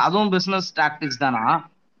பிசினஸ், அதுவும் பிசினஸ் டாக்டிக்ஸ் தானா?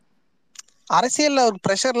 அரசியல்ல ஒரு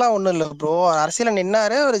பிரஷர்லாம் ஒண்ணும் இல்ல ப்ரோ. அரசியல்ல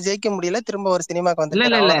நின்னாரு, ஒரு ஜெயிக்க முடியல, திரும்ப ஒரு சினிமாக்கு இல்ல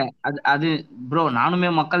இல்ல வந்துட்டாரு, இல்ல அவ்வளவுதான். அது ப்ரோ, நானுமே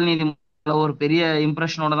மக்கள் நீதி ஒரு பெரிய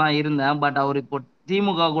இம்ப்ரெஷனோட தான் இருந்தேன். பட் அவர் இப்போ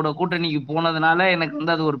திமுக கூட கூட்டணிக்கு போனதுனால எனக்கு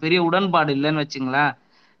வந்து அது ஒரு பெரிய உடன்பாடு இல்லைன்னு வச்சுங்களேன்.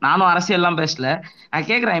 நானும் அரசியல்லாம் பேசல. நான்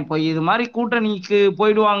கேக்குறேன், இப்போ இது மாதிரி கூட்டணிக்கு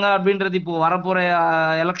போயிடுவாங்க அப்படின்றது இப்போ வரப்போற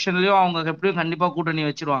எலெக்ஷன்லயும் அவங்க எப்படியும் கண்டிப்பா கூட்டணி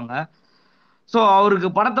வச்சிருவாங்க. சோ அவருக்கு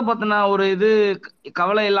படத்தை பத்தின ஒரு இது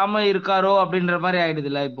கவலை இல்லாம இருக்காரோ அப்படின்ற மாதிரி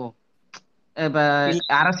ஆயிடுது இல்ல இப்போ. இப்ப இல்ல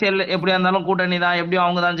அரசியல் எப்படியா இருந்தாலும் கூட்டணி தான், எப்படியும்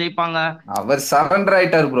அவங்க தான் ஜெயிப்பாங்க. அவர் சரண்டர்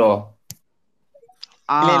ஆயிட்டாரு ப்ரோ.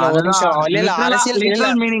 இல்ல ஒரு அதுதான் நிமிஷம். இல்ல அரசியல் இல்ல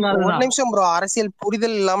லிட்ரல் மீனிங் ஒரு அதுதான். நிமிஷம் ப்ரோ. அரசியல்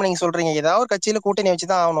புரிதல் இல்லாம நீங்க சொல்றீங்க. ஏதாவது ஒரு கட்சியில கூட்டணி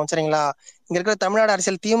வச்சுதான் ஆகணும், சரிங்களா? இங்க இருக்கிற தமிழ்நாடு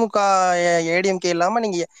அரசியல் திமுக ஏடிஎம்கே இல்லாம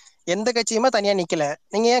நீங்க எந்த கட்சியுமே தனியா நிக்கல.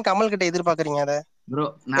 நீங்க ஏன் கமல் கிட்ட எதிர்பார்க்கறீங்க அத? ப்ரோ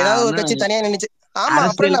நான் ஏதாவது ஒரு வந்து கட்சி தனியா நின்னுச்சு. ஆமா, அப்புறம்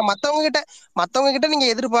அரசியல் நான் மத்தவங்க கிட்ட நீங்க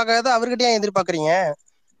எதிர்பார்க்காத அவர்கிட்ட ஏன் எதிர்பார்க்கறீங்க?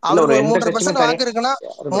 இல்ல அவருக்கு ஒரு ஒரு எந்த கட்சியுமே 3.5% தனி வாக்கு இருக்குன்னா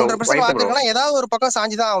ப்ரோ 3.5% வைபர் வாக்கு ப்ரோ இருக்குன்னா ஏதாவது ஒரு பக்கம்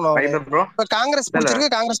சாஞ்சுதான் ஆகணும் அவரு. வைபர் ப்ரோ இப்ப காங்கிரஸ் இல்ல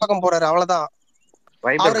பிடிச்சிருக்கு, காங்கிரஸ் பக்கம் போறாரு, அவ்வளவுதான்.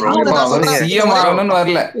 வைபர் அவர் ப்ரோ இன்னொன்னு நான் அவர் சொல்றேன். நீங்க சிஎம் வந்து ப்ரோ ஆகணும்னு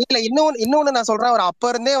வரல. இல்ல இன்னொன்னு நான் சொல்றேன். அவர் அப்ப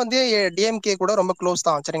இருந்தே வந்து டிஎம்கே கூட ரொம்ப க்ளோஸ்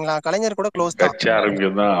தான், சரிங்களா? கலைஞர் கூட க்ளோஸ் தான். கட்சி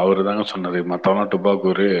ஆரம்பிக்கிறது தான் அவரு தாங்க சொன்னாரு. மத்தவங்க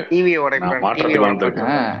டுபாக்கூரு டிவி நான் உடைப்பேன், டிவி மாற்றத்துக்கு உடைப்பேன் வந்திருக்கேன்,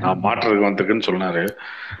 சொன்னாரு. நான் மாற்றத்துக்கு வந்திருக்கேன்னு சொன்னாரு.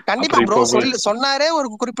 கண்டிப்பா அப்புறம் ப்ரோ. இப்ப போய் சொன்னாரே, ஒரு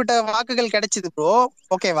குறிப்பிட்ட வாக்குகள் கிடைச்சது ப்ரோ.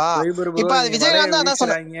 ஓகேவா? வைபர் ப்ரோ இப்ப அது நீங்க வலைய விஜயகாந்த் தான் அதான்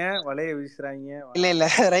சொன்ன. வீசுறாங்க இல்ல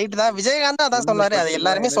ரைட் தான், விஜயகாந்த் அதான் உள்ள சொன்னாரு. அது பர்சனலா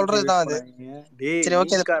எல்லாருமே எனர்ஜி சொல்றதுதான் வேஸ்ட் அது. பண்ணாதீங்க. டேய் சரி,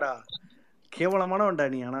 ஓகே. மீன்காரா, கேவலமானவன்டா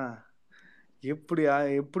நீ. ஆனா எப்படி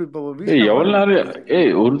எப்படி இப்போ வீசினா எவ்வளவு பாருங்க நேரம் 30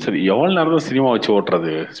 செகண்ட்ல. ஒரு சரி எவ்வளவு நேரம் தான் சினிமா வச்சு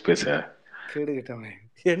ஓட்டுறது ஸ்பேஸ? கேடு கேட்டவன்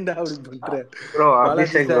ஏன்டா அப்படி பண்ற? Bro Balaji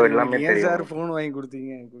Abhishek bro sir எல்லாமே எனக்கு ஏன் தெரியும். சார் போன் வாங்கி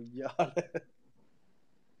கொடுத்தீங்க?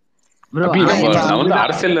 ப்ரோ அபி இல்ல இப்ப நான் வந்து இதுதான்.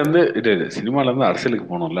 அரசியல்ல இருந்து சினிமால இருந்து அரசியலுக்கு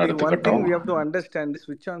போகணும்ல அடுத்த ஒன் திங் கட்டம். வி ஹேவ் டு அண்டர்ஸ்டாண்ட்,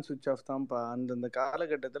 ஸ்விட்ச் ஆன் ஸ்விட்ச் ஆஃப் தான்ப்பா. அந்தந்த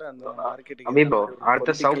காலகட்டத்துல அந்த மார்க்கெட்டுக்கு அபி ஏத்த ப்ரோ மாதிரி ஒரு அடுத்த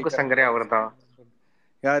பொலிட்டிக்கல் சவுக்கு சங்கரே கரெக்டான அவர் தான்.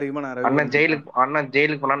 யார் இவனா ரவிவர்மனா? அண்ணன்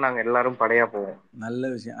ஜெயிலுக்கு போனா நாங்க எல்லாரும் படையா போவோம். நல்ல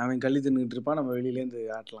விஷயம். அவன் கள்ளி தின்னுட்டு இருப்பான், நம்ம வெளியிலேருந்து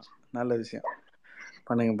ஆட்டலாம். நல்ல விஷயம்.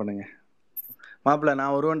 பண்ணுங்க மாப்பிள்ள.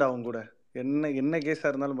 நான் வருவேன்டா அவங்க கூட. என்ன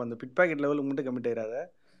கேஸா இருந்தாலும் அந்த பிட் பாக்கெட் லெவலுக்கு மட்டும் கமிட் ஆயிடாத.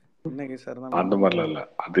 என்ன கேஸா இருந்தாலும் அந்த மாதிரிலாம் இல்ல,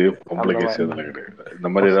 அது பொம்பளை அந்த கேஸ் மாதிரி எதுவும் கிடையாது.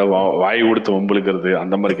 இந்த மாதிரி ஏதாவது வாய் கொடுத்து வம்புழுக்கிறது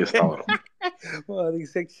அந்த மாதிரி கேஸ் தான் வரும். அதுக்கு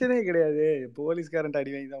செக்ஷனே கிடையாது. போலீஸ்காரன்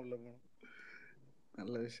அடி வாங்கி தான் உள்ள போகணும்.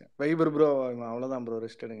 நல்ல விஷயம். வைபர் ப்ரோ அவ்வளவுதான் ப்ரோ,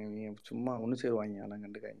 ரெஸ்ட் எடுங்க. நீங்க சும்மா ஒண்ணு சேருவாங்க, ஆனால்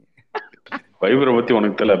கண்டுக்காங்க. வைபரை பத்தி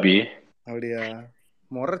உனக்கு தெரியல அபி? அப்படியா?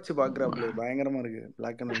 முறைச்சு பாக்குறாப்ல, பயங்கரமா இருக்கு.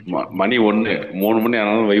 பிளாக் அண்ட் ஒயிட் மணி 1 3 மணி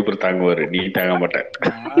ஆனாலும் வைபர் தாங்குவாரு, நீ தாங்க மாட்டேன்.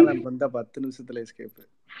 நான் வந்தா 10 நிமிஷத்துல எஸ்கேப்.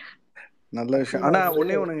 நல்ல விஷயம். ஆனா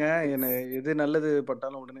ஒன்னே ஒண்ணுங்க, என்ன எது நல்லது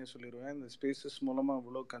பட்டாலும் உடனே சொல்லிடுவேன். இந்த ஸ்பேசஸ் மூலமா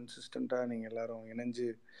இவ்வளோ கன்சிஸ்டண்டா நீங்க எல்லாரும் இணைஞ்சு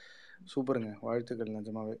சூப்பருங்க. வாழ்த்துக்கள்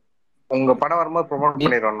நிஜமாவே. உங்க படம் வரும்போது ப்ரொமோட்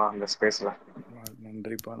பண்ணிடுவோம்ண்ணா அந்த ஸ்பேஸ்ல.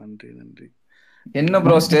 நன்றிப்பா, நன்றி. என்ன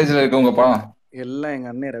ப்ரோ ஸ்டேஜ்ல இருக்கு உங்க படம்? எல்லாம் எங்க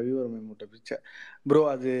அண்ணன் ரவிவர்மை மூட்டை பிச்சை ப்ரோ.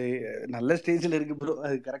 அது நல்ல ஸ்டேஜ்ல இருக்கு ப்ரோ.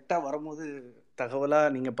 அது கரெக்டா வரும்போது தகவலா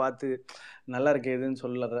நீங்க பார்த்து நல்லா இருக்கு எதுன்னு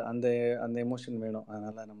சொல்லற அந்த அந்த எமோஷன் வேணும்.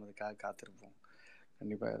 அதனால நம்ம அதுக்காக காத்திருப்போம்.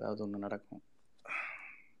 கண்டிப்பா ஏதாவது ஒண்ணு நடக்கும்.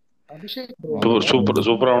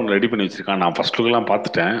 சூப்பரா ஒன்று ரெடி பண்ணி வச்சிருக்கான். நான் ஃபர்ஸ்ட் லுக் எல்லாம்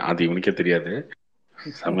பார்த்துட்டேன், அது இவனுக்கே தெரியாது.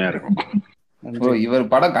 செம்மையா இருக்கும் ப்ரோ. இவர்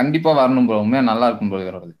படம் கண்டிப்பா வரணும் ப்ரோ. உண்மையா நல்லா இருக்கும் ப்ரோ.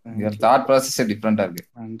 இவர் தாட் ப்ராசஸ் டிஃபரெண்டா இருக்கு.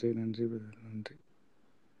 நன்றி.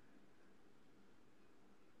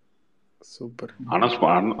 சூப்பர்.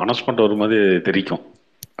 அனௌன்ஸ்மெண்ட் ஒரு மாதிரி தெரிக்கும்,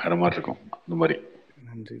 வேற மாதிரி இருக்கும். அந்த மாதிரி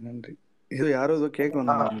நன்றி. ஏதோ யாரோ ஏதோ கேட்க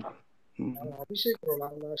வந்தாங்க. அபிஷேக் ப்ரோ,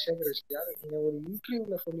 நான் சேகரேஷ். நீங்க ஒரு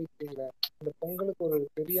இன்டர்வியூல சொல்லிருக்கீங்க இந்த பொங்கலுக்கு ஒரு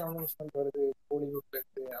பெரிய அனௌன்ஸ்மெண்ட் வருது கோலிவுட்ல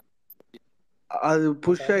இருந்து. அது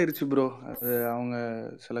புஷ் ஆயிருச்சு ப்ரோ. அது அவங்க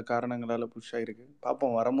சில காரணங்களால புஷ் ஆயிருக்கு.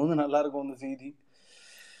 பாப்போம், வரும்போது நல்லா இருக்கும் அந்த செய்தி.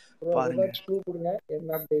 பாருங்க.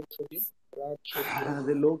 என்ன அப்டேட் சொல்லி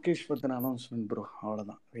அது லோகேஷ் பத்தின அனௌன்ஸ்மெண்ட் ப்ரோ.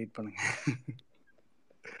 அவ்வளவுதான், வெயிட் பண்ணுங்க.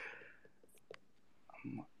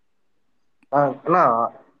 ஆமா.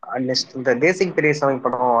 நெக்ஸ்ட் இந்த தேசிங் பெரியசாமி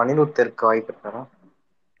படம் அனிருத் இருக்க வாய்ப்பு இருக்காரா?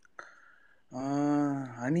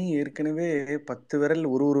 அனி ஏற்கனவே 10 விரல்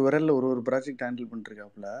ஒரு விரல்ல ஒரு ப்ராஜெக்ட் ஹேண்டில்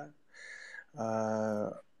பண்ணிருக்காப்புல.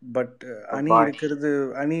 பட்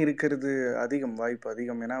அணி இருக்கிறது அதிகம், வாய்ப்பு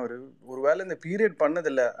அதிகம். ஏன்னா ஒரு வேலை இந்த பீரியட்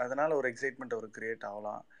பண்ணதில்லை, அதனால ஒரு எக்ஸைட்மெண்ட் அவர் கிரியேட்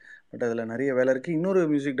ஆகலாம். பட் அதில் நிறைய வேலை இருக்குது. இன்னொரு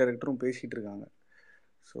மியூசிக் டைரக்டரும் பேசிகிட்டு இருக்காங்க.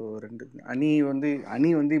 ஸோ அணி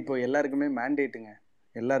வந்து இப்போ எல்லாருக்குமே மேண்டேட்டுங்க.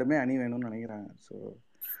 எல்லாருமே அணி வேணும்னு நினைக்கிறாங்க. ஸோ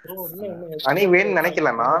அணி வேணும்னு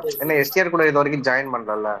நினைக்கலன்னா என்ன, எஸ்டிஆர் கூட இது வரைக்கும் ஜாயின்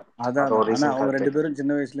பண்ணல. அதான் அவங்க 2 பேரும்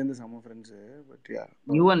சின்ன வயசுல இருந்து செம ஃப்ரெண்ட்ஸ். பட்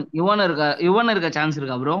யுவன் இருக்க சான்ஸ்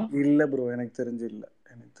இருக்கா ப்ரோ? இல்ல ப்ரோ, எனக்கு தெரிஞ்சு இல்ல.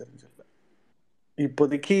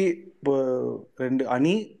 இப்போதைக்கு இப்போ 2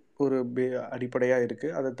 அணி ஒரு அடிப்படையா இருக்கு.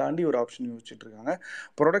 அதை தாண்டி ஒரு ஆப்ஷன் யோசிச்சுட்டு இருக்காங்க.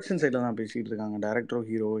 ப்ரொடக்ஷன் சைட்ல தான் பேசிட்டு இருக்காங்க. டைரக்டரோ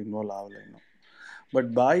ஹீரோ இன்வால்வ் ஆகல இன்னும். பட்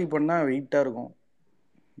பாய் பண்ணா வெயிட்டா இருக்கும்.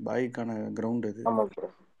 பாய்க்கான கிரவுண்ட் இது. ஆமா ப்ரோ.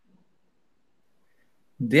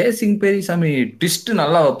 தேசிங் பெரியசாமி ட்விஸ்ட்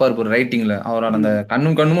நல்லா வைப்பாரு ப்ரோ ரைட்டிங்ல. அவரோட அந்த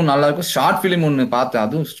கண்ணும் நல்லா இருக்கும். ஷார்ட் பிலிம் ஒன்னு பார்த்தேன்,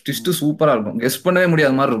 அதுவும் ட்விஸ்ட் சூப்பரா இருக்கும். கெஸ் பண்ணவே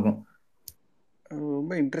முடியாத மாதிரி இருக்கும்.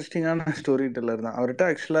 ரொம்ப இன்ட்ரெஸ்டிங்கான ஸ்டோரி டெல்லர் தான். அவர்கிட்ட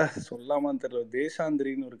ஆக்சுவலா சொல்லாமான்னு தெரியல,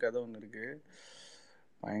 தேசாந்திரின்னு ஒரு கதை ஒன்று இருக்கு.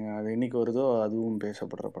 அது என்னைக்கு வருதோ அதுவும்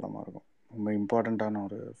பேசப்படுற படமா இருக்கும். ரொம்ப இம்பார்ட்டண்ட்டான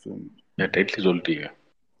ஒரு ஃபிலிம். டைட்டில் சொல்லிட்டீங்க.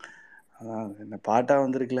 அதான் என்ன பாட்டா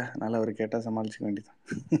வந்திருக்குல்ல, அதனால அவர் கேட்டா சமாளிச்சுக்க வேண்டியதான்.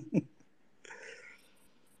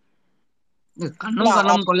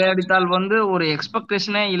 கண்ணும் கொள்ளையடித்தால் வந்து ஒரு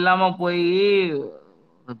எக்ஸ்பெக்டேஷனே இல்லாம போய்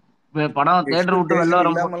படம் தியேட்டர் விட்டு வெளில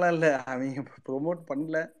வரும் இல்லாமலாம் இல்ல, அவங்க ப்ரோமோட்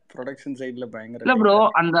பண்ணல. ப்ரொடக்ஷன் சைடுல பயங்கர இல்ல ப்ரோ.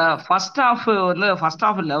 அந்த ஃபர்ஸ்ட் ஹாஃப் வந்து ஃபர்ஸ்ட்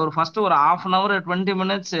ஹாஃப் இல்ல, ஒரு ஃபர்ஸ்ட் ஒரு half an hour 20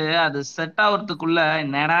 minutes அது செட் ஆகிறதுக்குள்ள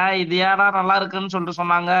என்னடா இது யாரா நல்லா இருக்குன்னு சொல்லிட்டு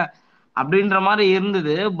சொன்னாங்க அப்படின்ற மாதிரி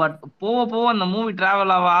இருந்தது. பட் போக போக அந்த மூவி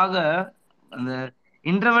டிராவல் ஆக அந்த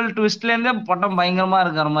இன்டர்வல் ட்விஸ்ட்ல இருந்தே படம் பயங்கரமா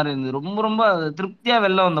இருக்கிற மாதிரி இருந்தது. ரொம்ப ரொம்ப திருப்தியா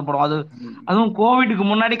வெளில வந்த படம் அது. அதுவும் கோவிடுக்கு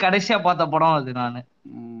முன்னாடி கடைசியா பார்த்த படம் அது. நானு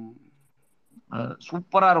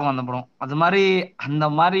சூப்பரா இருக்கும் அந்த படம். அந்த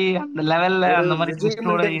மாதிரி அந்த லெவல்ல அந்த மாதிரி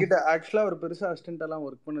ட்விஸ்டோட கிட்ட ஆக்சுவலா ஒரு பெருசா அசிஸ்டன்ட் எல்லாம்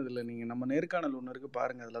ஒர்க் பண்ணது இல்ல. நீங்க நம்ம நேர்காணல் ஒண்ணு இருக்கு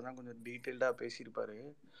பாருங்க, அதுலதான் கொஞ்சம் டீடைல்டா பேசியிருப்பாரு.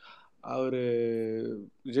 அவரு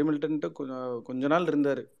விஜய் மில்டன்ட்டு கொஞ்ச நாள்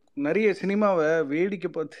இருந்தாரு. நிறைய சினிமாவை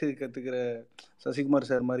வேடிக்கை பார்த்து கத்துக்கிற சசிகுமார்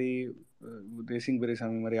சார் மாதிரி, தேசிங்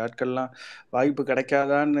பெரியசாமி மாதிரி ஆட்கள்லாம் வாய்ப்பு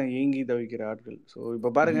கிடைக்காதான்னு ஏங்கி தவிக்கிற ஆட்கள். ஸோ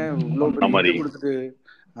இப்போ பாருங்க, இவ்வளோ பெரிய கொடுத்துட்டு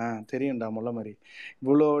தெரியும்டா முல்ல மாதிரி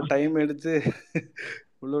இவ்வளோ டைம்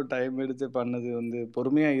எடுத்து பண்ணது வந்து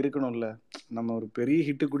பொறுமையா இருக்கணும்ல. நம்ம ஒரு பெரிய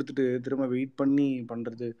ஹிட்டு கொடுத்துட்டு திரும்ப வெயிட் பண்ணி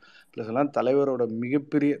பண்றது, பிளஸ் எல்லாம் தலைவரோட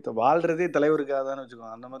மிகப்பெரிய வாழ்றதே தலைவருக்காக தானே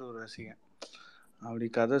வச்சுக்கோங்க. அந்த மாதிரி ஒரு ரசிகன் அப்படி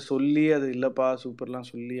கதை சொல்லி அது இல்லப்பா சூப்பர்லாம்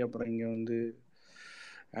சொல்லி அப்புறம் இங்க வந்து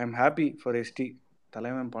I am happy for ST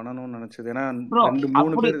தலைவன் பண்ணணும்னு நினைச்சது. ஏன்னா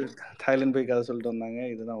 2-3 பேர் தாய்லாந்து போய் கதை சொல்லிட்டு வந்தாங்க,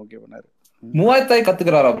 இதுதான் ஓகே பண்ணாரு. மூவாய்த்தாய்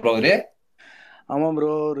கத்துக்கிறாரா ப்ரோ அவரு? ஆமா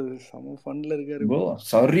ப்ரோ, ஒரு சம ஃபன்ல இருக்காரு ப்ரோ.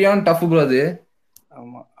 சரியான டஃப் ப்ரோ அது.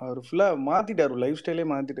 ஆமா, அவர் ஃபுல்லா மாத்திட்டாரு, லைஃப் ஸ்டைலே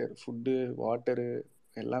மாத்திட்டாரு. ஃபுட்டு, வாட்டரு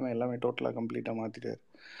எல்லாமே டோட்டலா கம்ப்ளீட்டா மாத்திட்டாரு.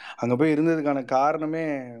 அங்க போய் இருந்ததுக்கான காரணமே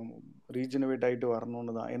ரீஜெனரேட் ஆகிட்டு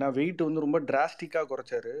வரணும்னு தான். ஏன்னா வெயிட் வந்து ரொம்ப டிராஸ்டிக்காக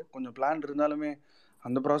குறைச்சாரு. கொஞ்சம் பிளான் இருந்தாலுமே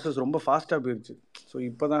அந்த ப்ராசஸ் ரொம்ப ஃபாஸ்ட்டாக போயிடுச்சு. ஸோ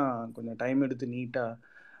இப்போ தான் கொஞ்சம் டைம் எடுத்து நீட்டாக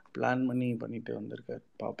பிளான் பண்ணிட்டு வந்திருக்காரு.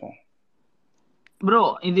 பார்ப்போம் ப்ரோ.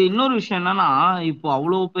 இது இன்னொரு விஷயம் என்னன்னா, இப்போ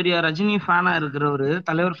அவ்வளவு பெரிய ரஜினி ஃபேனா இருக்கிறவரு,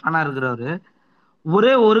 தலைவர் ஃபேனா இருக்கிறவரு,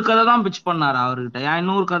 ஒரே ஒரு கதை தான் பிச் பண்ணாரு அவர்கிட்ட.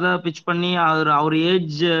 இன்னொரு கதை பிச் பண்ணி அவர்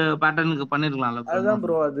ஏஜ் பேட்டர்னுக்கு பண்ணிருக்கலாம்ல. அதுதான்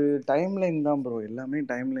ப்ரோ, அது டைம் லைன் தான் ப்ரோ, எல்லாமே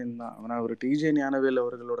டைம் லைன் தான். ஆனால் அவர் டிஜே ஞானவேல்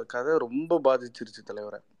அவர்களோட கதை ரொம்ப பாதிச்சிருச்சு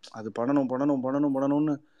தலைவரை. அது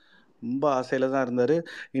பண்ணணும்னு ரொம்ப ஆசையில தான் இருந்தாரு.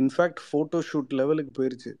 இன்ஃபேக்ட் ஃபோட்டோ ஷூட் லெவலுக்கு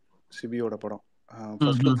போயிருச்சு சிபியோட படம்.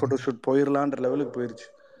 ஃபர்ஸ்ட் லுக் ஃபோட்டோ ஷூட் போயிடலான்ற லெவலுக்கு போயிருச்சு.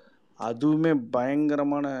 அதுவுமே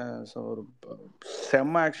பயங்கரமான ஒரு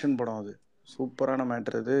செம்ம ஆக்ஷன் படம். அது சூப்பரான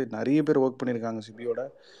மேட்ரு. அது நிறைய பேர் ஒர்க் பண்ணியிருக்காங்க சிபியோட,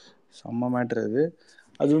 செம்ம மேட்ரு அது.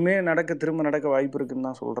 அதுவுமே திரும்ப நடக்க வாய்ப்பு இருக்குன்னு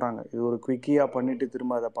தான் சொல்றாங்க. இது ஒரு குவிக்கியா பண்ணிட்டு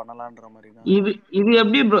திரும்ப அதை பண்ணலான்ற மாதிரி தான். இது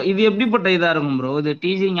எப்படி ப்ரோ, இது எப்படிப்பட்ட இதா இருக்கும் ப்ரோ? இது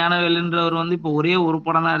டிஜி ஞானவேலுன்றவர் வந்து இப்போ ஒரே ஒரு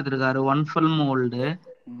படம் தான் எடுத்திருக்காரு, ஒன் ஃபில்ம் ஓல்டு.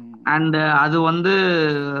 அண்ட் அது வந்து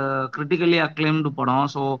கிரிட்டிக்கலி அக்ளைம்டு படம்.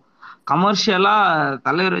 ஸோ கமர்ஷியலா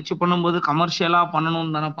தலைவர் வச்சு பண்ணும்போது கமர்ஷியலா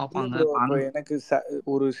பண்ணணும்னு தானே பார்ப்பாங்க. எனக்கு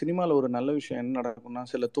ஒரு சினிமாவில் ஒரு நல்ல விஷயம் என்ன நடக்கும்னா,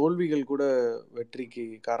 சில தோல்விகள் கூட வெற்றிக்கு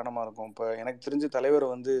காரணமா இருக்கும். இப்போ எனக்கு தெரிஞ்ச தலைவர்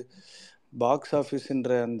வந்து பாக்ஸ்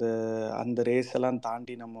ஆஃபீஸ்ன்ற அந்த ரேஸ் எல்லாம்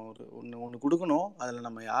தாண்டி நம்ம ஒன்று கொடுக்கணும். அதில்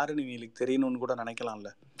நம்ம யாருன்னு இவங்களுக்கு தெரியணும்னு கூட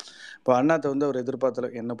நினைக்கலாம்ல. இப்போ அண்ணாத்தை வந்து அவர்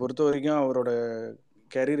எதிர்பார்த்தல. என்னை பொறுத்த வரைக்கும் அவரோட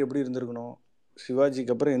கேரியர் எப்படி இருந்திருக்கணும்,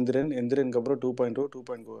 சிவாஜிக்கு அப்புறம் எந்திரனுக்கு அப்புறம்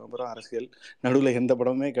 2.0 அப்புறம் அரசியல், நடுவில் எந்த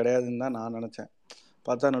படமுமே கிடையாதுன்னு தான் நான் நினச்சேன்.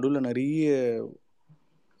 பார்த்தா நடுவில் நிறைய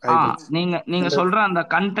நீங்க சொல்ற அந்த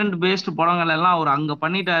கண்டென்ட் பேஸ்ட் படங்கள் எல்லாம் அவர் அங்க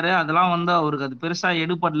பண்ணிட்டாரு. அதெல்லாம் வந்து அவருக்கு அது பெருசா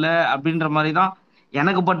எடுபடல அப்படின்ற மாதிரி தான்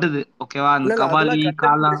எனக்கு பட்டுது. ஓகேவா? அந்த கபாலி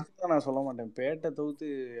காலா நான் சொல்ல மாட்டேன். பேட்டை தவிர்த்து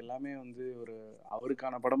எல்லாமே வந்து ஒரு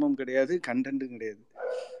அவருக்கான படமும் கிடையாது, கண்டென்ட்டும் கிடையாது.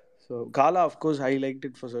 So Kaala of course I like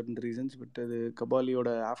it for certain reasons. But அது கபாலியோட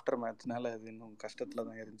ஆஃப்டர் மேட்ச்னால அது இன்னும் கஷ்டத்தில்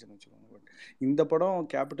தான் இருந்துச்சுன்னு வச்சுக்கோங்க. பட் இந்த படம்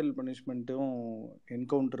கேபிட்டல் பனிஷ்மெண்ட்டும்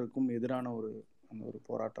என்கவுண்டருக்கும் எதிரான ஒரு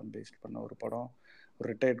போராட்டம் பேஸ்ட் பண்ண ஒரு படம். ஒரு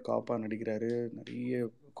ரிட்டையர்ட் காப்பாக நடிக்கிறாரு. நிறைய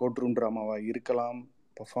கோர்ட் ரூம் ட்ராமாவாக இருக்கலாம்,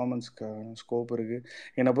 பர்ஃபார்மன்ஸ்க்கான ஸ்கோப் இருக்குது.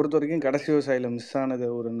 என்னை பொறுத்த வரைக்கும் கடைசி விவசாயியில் மிஸ் ஆனது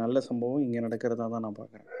ஒரு நல்ல சம்பவம் இங்கே நடக்கிறதா தான் நான்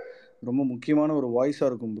பார்க்குறேன். ரொம்ப முக்கியமான ஒரு வாய்ஸாக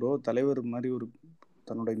இருக்கும் ப்ரோ. தலைவர் மாதிரி ஒரு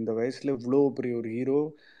தன்னோட இந்த வயசில் இவ்வளோ பெரிய ஒரு ஹீரோ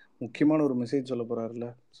முக்கியமான ஒரு மெசேஜ் சொல்ல போகிறாருல்ல.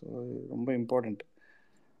 ஸோ ரொம்ப இம்பார்ட்டன்ட்.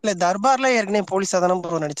 இல்லை, தர்பார்ல ஏற்கனவே போலீஸாக தானே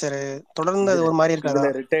ப்ரோ நடிச்சாரு. தொடர்ந்து அது ஒரு மாதிரி இருக்காது.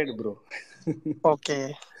 Retired bro. ஓகே.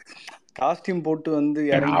 காஸ்டியூம் போட்டு வந்து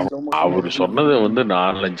இறங்கி அவ- ஸ்லோ மோஷன்ல அவர் இறங்கி சொன்னது வந்து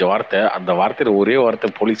 4-5 வார்த்தை, அந்த வார்த்தையில ஒரே வார்த்தை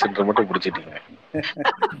போலீஸ் சென்டர் மட்டும் பிடிச்சிட்டீங்க.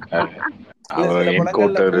 இல்ல அவர் சில படங்கள்ல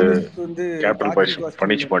என்கவுண்டர், போலீஸ் வந்து கேபிட்டல் காக்கி காஸ்டியூம்ல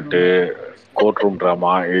பனிஷ்மெண்ட், கோர்ட் ரூம்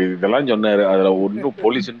டிராமா, இதெல்லாம் சொன்னாரு. அதுல ஒன்னும்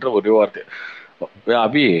போலீஸ்ன்ற ஒரே வார்த்தை.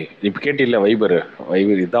 அபி இப்ப கேட்டில்ல வைபர்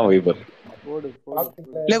இதுதான் வைபர். போடு போடு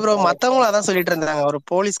பாத்தீங்களா? இல்ல ப்ரோ, மத்தவங்களும் அதான் சொல்லிட்டு இருந்தாங்க, ஒரு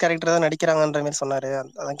போலீஸ் கேரக்டர் தான் நடிக்கிறாங்கன்ற மாதிரி சொன்னாரு.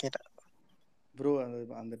 அதான் கேட்டேன் ப்ரோ.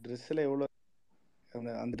 அந்த ட்ரெஸ்ல எவ்வளவு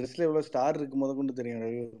அந்த ட்ரெஸ்ல எவ்வளவு ஸ்டார் இருக்கு முத கொண்டு தெரியும்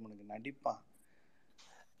ரவிவர்மனுக்கு. நடிப்பான்.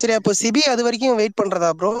 சரி, அப்போ சிபி அது வரைக்கும் வெயிட் பண்றதா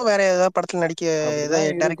ப்ரோ? வேற ஏதாவது படத்துல நடிக்க அப்படிதான்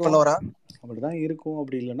ஏதாவது டைரக்ட் இருக்கும், பண்ணுவாரா? அப்படிதான் இருக்கும்.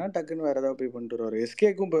 அப்படி இல்லைன்னா டக்குன்னு வேற ஏதாவது போய் பண்ணிட்டு வருவாரு.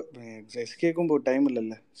 எஸ்கேக்கும் இப்போ டைம்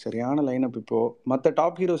இல்லைல்ல, சரியான லைன் அப். இப்போ மற்ற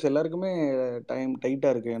டாப் ஹீரோஸ் எல்லாருக்குமே டைம்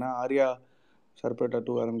டைட்டா இருக்கு. ஏன்னா ஆர்யா சர்பேட்டா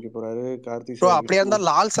 2 ஆரம்பிக்க போறாரு. கார்த்தி ப்ரோ சார் அப்படியா இருந்தா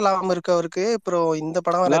லால் சலாம் இருக்கவருக்கு, அப்புறம் இந்த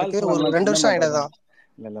படம் வேற லால் இருக்கு, ஒரு சலாம்லாம் 2 சின்ன வருஷம் மேட்டர் ஆயிடுதா? தான்.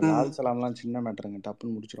 இல்ல லால் சலாம்லாம் சின்ன மேட்டருங்க,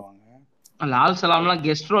 டப்புன்னு முடிச்சிருவாங்க. லால் சலாம்லாம்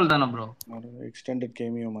கெஸ்ட் ரோல் தானே ப்ரோ? ஒரு எக்ஸ்டெண்டட்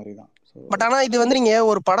கேமியோ மாதிரி தான். பட் ஆனா இது வந்து நீங்க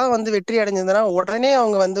ஒரு படம் வந்து வெற்றி அடைஞ்சதுன்னா உடனே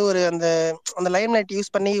அவங்க வந்து ஒரு அந்த அந்த லைம் லைட்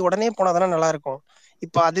யூஸ் பண்ணி உடனே போனாதானே நல்லா இருக்கும்.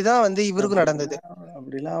 இப்ப அதுதான் வந்து இவருக்கும் நடந்தது.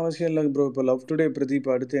 அப்படிலாம் அவசியம் இல்லை ப்ரோ. இப்போ லவ் டுடே பிரதீப்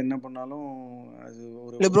அடுத்து என்ன பண்ணாலும் அது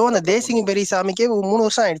ஒரு இல்ல ப்ரோ, அந்த தேசிங் பெரியசாமிக்கே 3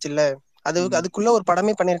 வருஷம் ஆயிடுச்சுல்ல, அதுக்குள்ள ஒரு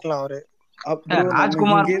படமே பண்ணிருக்கலாம் அவரு.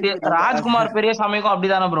 ராஜ்குமார் பெரியசாமிக்கும்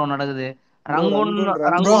அப்படிதானே ப்ரோ நடக்குது.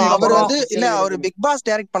 ப்ரோ அவர் வந்து இல்ல, அவர் பிக் பாஸ்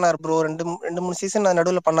டைரக்ட் பண்ணாரு ப்ரோ, 2-3 சீசன்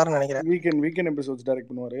நடுவுல பண்ணாருன்னு நினைக்கிறேன். வீக்கெண்ட் எபிசோட்ஸ் டைரக்ட்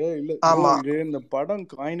பண்ணுவாரு. இல்ல ஆமா, இது இந்த படம்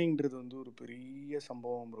காயினிங்ன்றது வந்து ஒரு பெரிய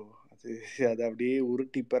சம்பவம் ப்ரோ. அது அப்படியே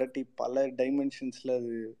உருட்டி பரட்டி பல டைமென்ஷன்ஸ்ல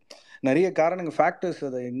அது நிறைய காரணங்க ஃபேக்டர்ஸ்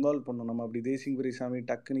அதை இன்வால்வ் பண்ணும். நம்ம அப்படி தேசிங் பெரியசாமி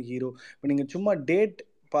டக்குன்னு ஹீரோ. இப்போ நீங்க சும்மா டேட்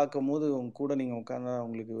பார்க்கும் போது உங்க கூட நீங்க உட்காந்தா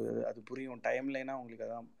உங்களுக்கு அது புரியும். டைம் லைனா உங்களுக்கு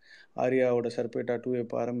அதான். ஆர்யாவோட சர்பேட்டா 2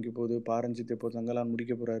 எப்போ ஆரம்பிக்க போகுது, பாரஞ்சித் எப்போ தங்கலான்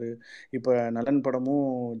முடிக்க போறாரு, இப்போ நலன் படமும்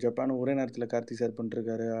ஜப்பான் ஒரே நேரத்தில் கார்த்தி சார்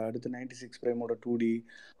பண்ணிருக்காரு, அடுத்து 96 பிரைமோட 2D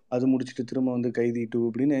அது முடிச்சுட்டு திரும்ப வந்து கைதி 2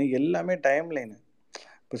 அப்படின்னு எல்லாமே டைம் லைனு.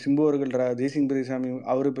 இப்போ சிம்பு அவர்கள் தேசிங் பெரியசாமி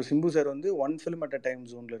அவர் இப்போ சிம்பு சார் வந்து 1 ஃபிலிம் அட் அ டைம்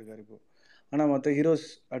ஜோனில் இருக்கார் இப்போ. ஆனால் மற்ற ஹீரோஸ்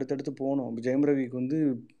அடுத்தடுத்து போகணும். இப்போ ஜெயம் ரவிக்கு வந்து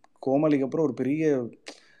கோமாளிக்கு அப்புறம் ஒரு பெரிய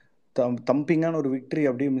தம்பிங்கான ஒரு விக்டரி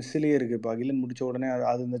அப்படியே மிஸ்ஸிலேயே இருக்கு. இப்போ அகிலன் முடிச்ச உடனே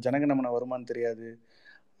அது இந்த ஜனகணமன வருமானு தெரியாது.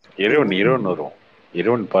 இறைவன் வரும்.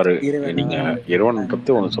 இறைவன் பாரு, நீங்க இறைவன் பத்தி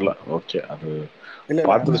இறைவன் ஒன்று சொல்ல. ஓகே, அது இல்லை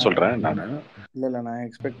பார்த்துட்டு சொல்றேன் நான். இல்லை நான்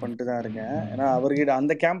எக்ஸ்பெக்ட் பண்ணிட்டு தான் இருக்கேன். ஏன்னா அவர்கிட்ட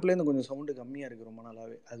அந்த கேம்ப்லேருந்து கொஞ்சம் சவுண்டு கம்மியாக இருக்குது ரொம்ப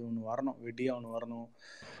நாளாவே. அது ஒன்று வரணும், வெட்டியாக ஒன்று வரணும்.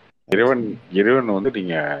 இறைவன் வந்து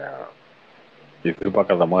நீங்க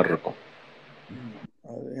எதிர்பார்க்காத மாதிரி இருக்கும்.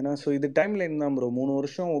 ஏன்னா ஸோ இது டைம் லைன் தான் ப்ரோ. 3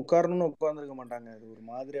 வருஷம் உட்காரணும்னு உட்காந்துருக்க மாட்டாங்க. அது ஒரு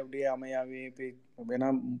மாதிரி அப்படியே அமையாவே போய். ஏன்னா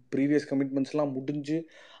ப்ரீவியஸ் கமிட்மெண்ட்ஸ்லாம் முடிஞ்சு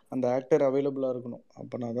அந்த ஆக்டர் அவைலபிளாக இருக்கணும்.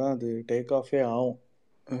 அப்போனா தான் அது டேக் ஆஃபே ஆகும்.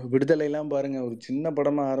 விடுதலைலாம் பாருங்க, ஒரு சின்ன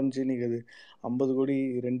படமாக ஆரம்பிச்சு இன்னைக்கு அது 50 கோடி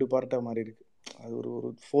 2 பார்ட்டாக மாறி இருக்கு. அது ஒரு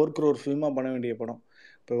 4 crore ஃபில்மாக பண்ண வேண்டிய படம்.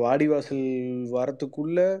 இப்போ வாடிவாசல்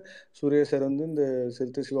வரத்துக்குள்ள சூர்யா சார் வந்து இந்த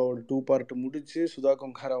சிறுத்தை சிவாவோட 2 பார்ட் முடிச்சு, சுதா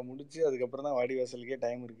கொங்காரா முடிச்சு, அதுக்கப்புறம் தான் வாடிவாசலுக்கே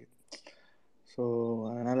டைம் இருக்கு. ஸோ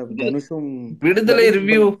அதனால தனுஷும் விடுதலை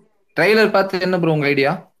ரிவ்யூ ட்ரைலர் பார்த்து என்ன ப்ரோ உங்க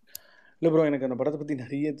ஐடியா? இல்லை ப்ரோ, எனக்கு அந்த படத்தை பற்றி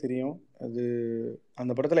நிறைய தெரியும். அது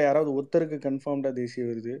அந்த படத்தில் யாராவது ஒருத்தருக்கு கன்ஃபார்ம்டாக தேசிய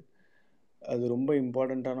வருது. அது ரொம்ப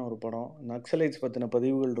இம்பார்ட்டண்ட்டான ஒரு படம். நக்சலைட்ஸ் பற்றின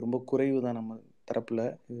பதிவுகள் ரொம்ப குறைவு தான் நம்ம தரப்பில்.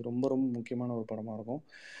 இது ரொம்ப ரொம்ப முக்கியமான ஒரு படமாக இருக்கும்.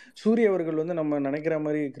 சூரிய அவர்கள் வந்து நம்ம நினைக்கிற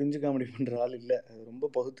மாதிரி கிரிஞ்சு காமெடி பண்ணுற ஆள் இல்லை. அது ரொம்ப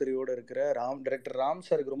பகுத்தறிவோடு இருக்கிற டைரக்டர் ராம்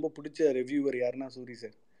சாருக்கு ரொம்ப பிடிச்ச ரிவ்யூவர் யாருன்னா சூரி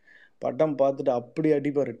சார். படம் பார்த்துட்டு அப்படி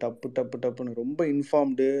அடிப்பார், டப்பு டப்பு டப்புன்னு. ரொம்ப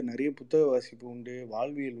இன்ஃபார்ம்டு, நிறைய புத்தக வாசிப்பு உண்டு,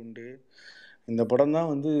 வாழ்வியல் உண்டு. இந்த படம் தான்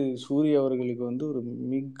வந்து சூரிய அவர்களுக்கு வந்து ஒரு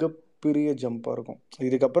மிகப்பெரிய ஜம்பாக இருக்கும்.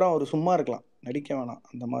 இதுக்கப்புறம் அவர் சும்மா இருக்கலாம், நடிக்க வேணாம்.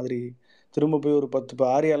 அந்த மாதிரி திரும்ப போய் ஒரு 10 இப்போ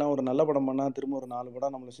ஆரியாலாம் ஒரு நல்ல படம் பண்ணால் திரும்ப ஒரு 4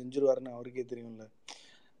 படம் நம்மளை செஞ்சுருவாருன்னு அவருக்கே தெரியும்ல.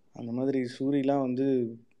 அந்த மாதிரி சூரியலாம் வந்து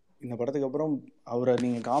இந்த படத்துக்கு அப்புறம் அவரை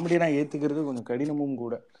நீங்கள் காமெடியாக ஏற்றுக்கிறது கொஞ்சம் கடினமும்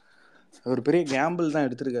கூட. ஒரு பெரிய கேம்பிள் தான்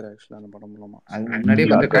எடுத்திருக்காரு ஆக்சுவலாக அந்த படம் மூலமா.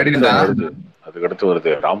 அதுக்கடுத்து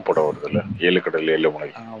வருது ராம் படம் வருதுல்ல, 7 கடல் 7 முனை.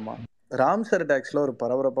 ஆமா, ராம் சார் ஆக்சுவலாக ஒரு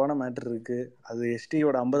பரபரப்பான மேட்டர் இருக்கு. அது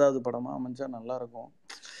எஸ்டியோட 50வது படமா அமைஞ்சா நல்லா இருக்கும்.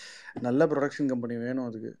 நல்ல ப்ரொடக்ஷன் கம்பெனி வேணும்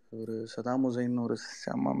அதுக்கு. ஒரு சதாம் ஹுசைன் ஒரு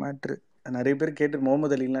செம்ம மேட்ரு. நிறைய பேர் கேட்டு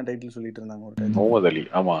முகமது அலிலாம் டைட்டில் சொல்லிட்டு இருந்தாங்க. ஒரு டைட்டில் முகமது அலி,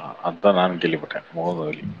 ஆமா அதான் நானும் கேள்விப்பட்டேன். முகமது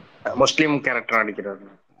அலி முஸ்லீம் கேரக்டர் நடிக்கிறாரு.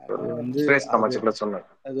 அது வந்து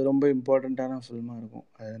அது ரொம்ப இம்பார்ட்டண்ட்டான ஃபில்மாக இருக்கும்.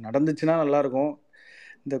 அது நடந்துச்சுன்னா நல்லா இருக்கும்.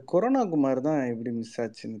 இந்த கொரோனா குமார் தான் எப்படி மிஸ்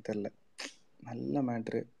ஆச்சுன்னு தெரியல. நல்ல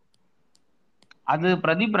மேட்ரு. அது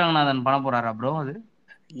பிரதீப் ரங்கநாதன் பண்ண போறாரா ப்ரோ? அது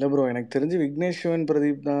இல்லை ப்ரோ, எனக்கு தெரிஞ்சு விக்னேஷ்வன்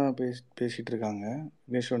பிரதீப் தான் பேசிட்டு இருக்காங்க.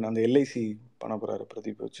 விக்னேஷ்வன் அந்த எல்ஐசி பண்ண போறாரு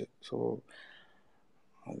பிரதீப் வச்சு. ஸோ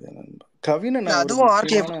அது கவினன் அதுவும்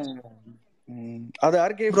ஆர்கே அது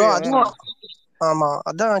ஆர்கே ப்ரோ, அதுவும் ஆமா.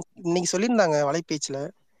 அதான் இன்னைக்கு சொல்லியிருந்தாங்க வலைபேச்சில்.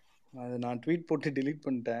 அது நான் ட்வீட் போட்டு delete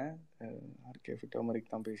பண்ணிட்டேன். ஆர்கேஃபே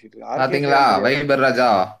டர்மரிக் தான் பேசிட்டு இருக்கேன். பாத்தீங்களா வைபர் ராஜா,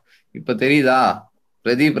 இப்ப தெரியுதா?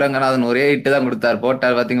 பிரதீப் ரங்கநாதன் ஒரே இட்டு தான் கொடுத்தாரு,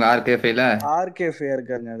 போட்டார் பாத்தீங்களா ஆர்கேஃபேல. ஆர்கேஃபே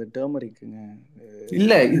இருக்காங்க, அது டர்மரிக்குங்க.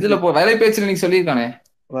 இல்ல இதுல வலை பேச்சுல நீ சொல்லியிருக்கானே.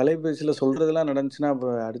 வலைபேச்சில் சொல்றதெல்லாம் நடந்துச்சுன்னா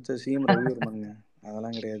அப்போ அடுத்த சிஎம் ரவிவர்மனுங்க.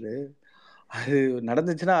 அதெல்லாம் கிடையாது. அது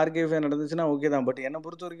நடந்துச்சுன்னா ஆர்கேஃபே நடந்துச்சுன்னா ஓகே தான். பட் என்னை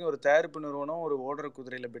பொறுத்த வரைக்கும் ஒரு தயாரிப்பு நிறுவனம் ஒரு ஓடுற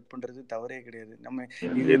குதிரையில பெட் பண்றது தவறே கிடையாது. நம்ம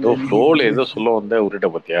ஏதோ ஃப்ளோல ஏதோ சொல்ல வந்த உருட்ட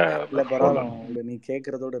பத்தியா இல்ல பரவாயில்ல, நீ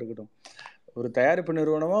கேட்கறதோட இருக்கட்டும். ஒரு தயாரிப்பு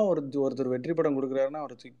நிறுவனமா ஒருத்தர் வெற்றி படம் கொடுக்குறாருன்னா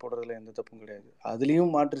அவரை தூக்கி போடுறதுல எந்த தப்பும் கிடையாது.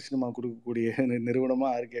 அதுலேயும் மாற்று சினிமா கொடுக்கக்கூடிய நிறுவனமா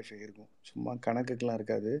ஆர்கேஃபே இருக்கும். சும்மா கணக்குக்கெல்லாம்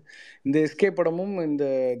இருக்காது. இந்த எஸ்கே படமும் இந்த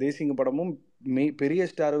தேசிங்க படமும் பெரிய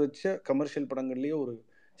ஸ்டார் வச்ச கமர்ஷியல் படங்கள்லயே ஒரு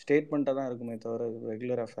ஸ்டேட்மெண்ட்டாக தான் இருக்குமே தவிர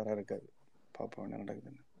ரெகுலர் அஃபேராக இருக்காது. பார்ப்போம் என்ன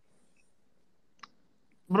நடக்குதுன்னு.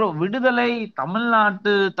 ப்ரோ விடுதலை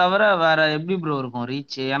தமிழ்நாட்டு தவிர வேற எப்படி ப்ரோ இருக்கும்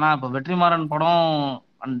ரீச்? ஏன்னா இப்ப வெற்றிமாறன் படம்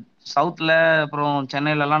சவுத்ல அப்புறம்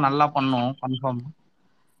சென்னையில எல்லாம் நல்லா பண்ணும் கன்ஃபார்ம்.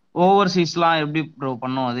 ஓவர்சீஸ்லாம் எப்படி ப்ரோ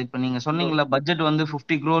பண்ணும் அது? இப்ப நீங்க சொன்னீங்கல்ல பட்ஜெட் வந்து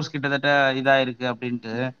 50 crores கிட்டத்தட்ட இதாயிருக்கு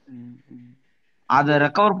அப்படின்ட்டு. அதை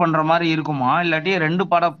ரெக்கவர் பண்ற மாதிரி இருக்குமா, இல்லாட்டி ரெண்டு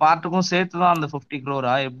பார்ட்டுக்கும் சேர்த்துதான் அந்த 50 crore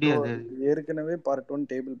எப்படி அது? ஏற்கனவே பார்ட் 1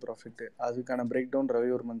 டேபிள் ப்ராஃபிட், அதுக்கான பிரேக் டவுன்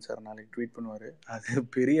ரவிவர்மன் சார் நாளைக்கு ட்வீட் பண்ணுவார். அது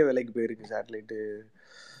பெரிய விலைக்கு போயிருக்கு சேட்டலைட்டு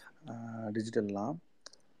டிஜிட்டல்லாம்.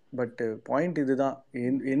 பட் பாயிண்ட் இதுதான்,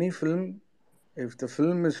 any film if the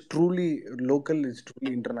film is truly local is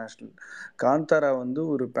truly international. Kantara வந்து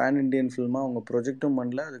ஒரு பேன் இண்டியன் ஃபில்மாக அவங்க ப்ரொஜெக்டும்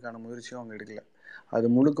பண்ணல, அதுக்கான முயற்சியும் அவங்க எடுக்கல. அது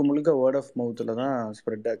முழுக்க முழுக்க வேர்ட் ஆஃப் மவுத்தில் தான்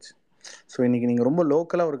ஸ்ப்ரெட் ஆச்சு. ஸோ இன்றைக்கி நீங்கள் ரொம்ப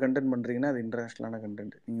லோக்கலாக ஒரு கண்டென்ட் பண்ணுறீங்கன்னா அது இன்டர்நேஷ்னலான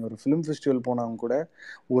கண்டென்ட். நீங்கள் ஒரு ஃபிலிம் ஃபெஸ்டிவல் போனவங்க கூட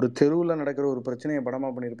ஒரு தெருவில் நடக்கிற ஒரு பிரச்சனையை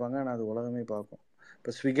படமாக பண்ணியிருப்பாங்க, ஆனால் அது உலகமே பார்க்கும்.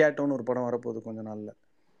 இப்போ ஸ்விகேட்டோன்னு ஒரு படம் வரப்போகுது கொஞ்ச நாளில்.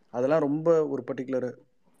 அதெல்லாம் ரொம்ப ஒரு பர்டிகுலர்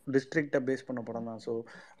டிஸ்ட்ரிக்டை பேஸ் பண்ண படம் தான். ஸோ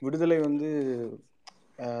விடுதலை வந்து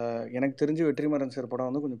எனக்கு தெரிஞ்சு வெற்றிமாறன் சார் படம்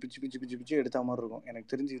வந்து கொஞ்சம் பிச்சு எடுத்த மாதிரி இருக்கும்.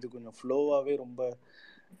 எனக்கு தெரிஞ்சு இது கொஞ்சம் ஃப்ளோவாகவே ரொம்ப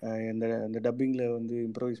இந்த டப்பிங்கில் வந்து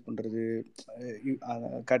இம்ப்ரவைஸ் பண்ணுறது,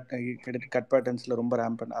 கட் பேட்டர்ன்ஸில் ரொம்ப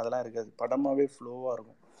ரேம்ப் பண்ண அதெல்லாம் இருக்காது. படமாகவே ஃப்ளோவாக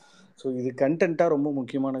இருக்கும். ஸோ இது கண்டென்ட்டாக ரொம்ப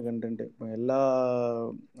முக்கியமான கண்டென்ட்டு. இப்போ எல்லா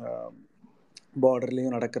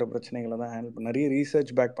பார்டர்லேயும் நடக்கிற பிரச்சனைகளை தான் ஹேண்டில் பண்ண, நிறைய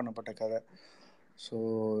ரீசர்ச் பேக் பண்ணப்பட்ட கதை. ஸோ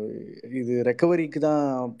இது ரெக்கவரிக்கு தான்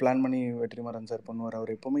பிளான் பண்ணி வெற்றிமாறன் சார் பண்ணுவார்.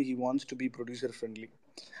 அவர் எப்போவுமே he wants to be producer friendly.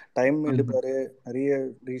 Time எடுப்பார், நிறைய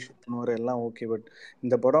ரீஷூட் பண்ணுவார், எல்லாம் ஓகே. பட்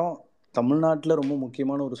இந்த படம் தமிழ்நாட்டில் ரொம்ப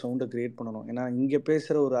முக்கியமான ஒரு சவுண்டை கிரியேட் பண்ணணும். ஏன்னா இங்கே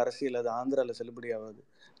பேசுகிற ஒரு அரசியல் அது ஆந்திராவில் செல்லுபடி ஆகாது,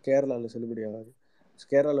 கேரளாவில் செல்லுபடி ஆகாது.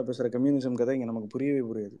 கேரளாவில் பேசுகிற கம்யூனிசம் கதை இங்கே நமக்கு புரியவே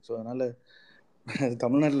புரியாது. ஸோ அதனால்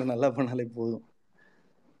தமிழ்நாட்டில் நல்லா பண்ணாலே போதும்.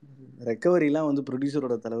 ரெக்கவரிலாம் வந்து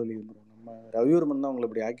ப்ரொடியூசரோட தலைவலி. நம்ம ரவிவர்மன் தான் உங்களை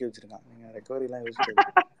இப்படி ஆக்கி வச்சிருக்கான். நீங்கள் ரெக்கவரிலாம்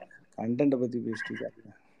யோசிக்காது, கண்டென்ட்டை பற்றி பேசிட்டு.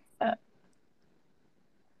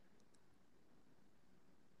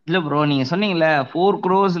 இல்ல ப்ரோ, நீங்க சொன்னீங்கல்ல 4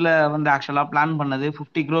 crores வந்து ஆக்சுவலா பிளான் பண்ணது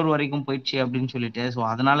 50 crore வரைக்கும் போயிடுச்சு அப்படின்னு சொல்லிட்டு. ஸோ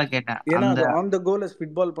அதனால கேட்டேன். ஏன்னா அது ஆன் த கோல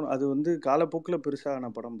ஸ்பிட் பால் பண்ணும். அது வந்து காலப்போக்கில்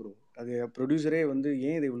பெருசான படம் ப்ரோ. அது ப்ரொடியூசரே வந்து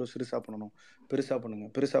ஏன் இதை இவ்வளோ பெருசாக பண்ணணும்,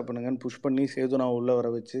 பெருசாக பண்ணுங்கன்னு புஷ் பண்ணி சேதுனா உள்ளே வர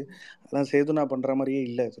வச்சு, அதெல்லாம் சேதுனா பண்ணுற மாதிரியே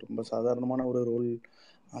இல்லை. அது ரொம்ப சாதாரணமான ஒரு ரோல்.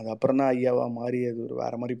 அது அப்புறம் தான் ஐயாவா மாறி அது ஒரு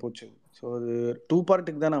வேற மாதிரி போச்சு. ஸோ அது 2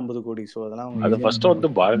 பார்ட்டுக்கு தானே 50 கோடி. ஸோ அதெல்லாம் அது ஃபர்ஸ்ட் வந்து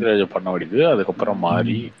பாரதி ராஜா பண்ண வேண்டியது, அதுக்கப்புறம்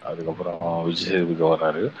மாறி, அதுக்கப்புறம் விஜய் சேதுபதி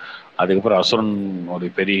வர்றாரு, அதுக்கப்புறம் அசுரன் ஒரு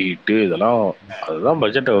பெரிய ஹிட்டு. இதெல்லாம் அதுதான்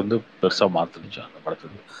பட்ஜெட்டை வந்து பெருசா மாத்துனுச்சு அந்த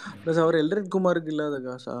படத்துக்கு. ப்ளஸ் அவர் எல்ரட் குமாருக்கு இல்லாத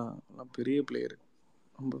காசா, பெரிய பிளேயர்,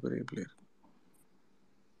 ரொம்ப பெரிய பிளேயர்.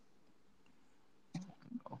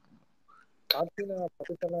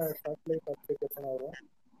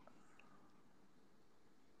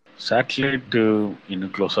 சேட்டலைட்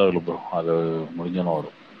இன்னும் க்ளோஸ் ஆகல ப்ரோ, அது முடிஞ்சோன்னு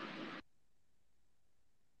வரும்.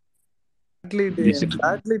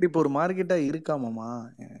 சேட்டலைட் இப்போ ஒரு மார்க்கெட்டா இருக்காமாமா?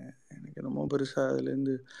 எனக்கு என்னமோ பெருசா அதுல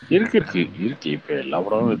இருந்து இருக்கு இப்ப எல்லா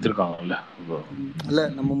படமும் எடுத்திருக்காங்கல்ல. இல்ல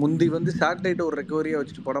நம்ம முந்தி வந்து சேட்டலைட் ஒரு ரெக்கவரியா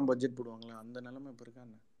வச்சுட்டு படம் பட்ஜெட் போடுவாங்களா, அந்த நிலைமை இப்ப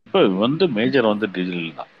இருக்காங்க. இப்போ வந்து மேஜர் வந்து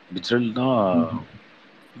டிஜிட்டல் தான்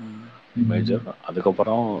மேஜர்.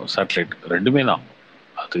 அதுக்கப்புறம் சேட்டலைட் ரெண்டுமே தான்.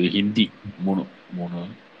 அது ஹிந்தி மூணு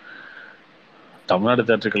தமிழ்நாடு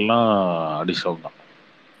தேட்டருக்கெல்லாம் அடிஷனல் தான்.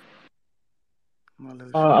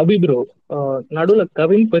 அபி ப்ரோ, நடுவுல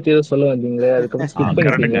கவின் பத்தி ஏதோ சொல்ல வந்தீங்களே, அதுக்கப்புறம் ஸ்கிப்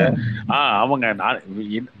பண்ணிட்டீங்க. ஆமாங்க,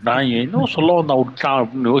 நான் இன்னும் சொல்ல வந்தா விட்டான்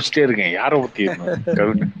அப்படின்னு யோசிச்சிட்டே இருக்கேன். யாரை பத்தி?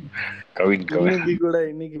 கவின்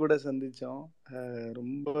இன்னைக்கு கூட சந்திச்சோம்.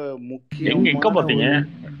 ரொம்ப முக்கியமான எங்க பாத்தீங்க?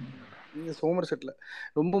 நீங்க சோமர் செட்ல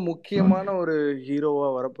ரொம்ப முக்கியமான ஒரு ஹீரோவா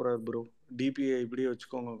வரப்போறாரு ப்ரோ. டிபிஐ இப்படியே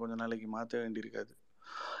வச்சுக்கோங்க, கொஞ்ச நாளைக்கு மாற்ற வேண்டியிருக்காது.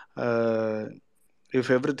 If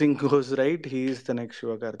every thing cos right, he is the next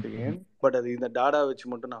Sivakarthikeyan. But அது இந்த டாடா வச்சு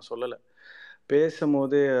மட்டும் நான் சொல்லலை.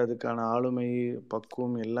 பேசும்போதே அதுக்கான ஆளுமை,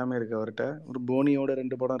 பக்குவம் எல்லாமே இருக்குது அவர்கிட்ட. ஒரு போனியோட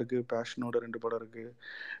 2 படம் இருக்குது, பேஷனோட 2 படம் இருக்குது,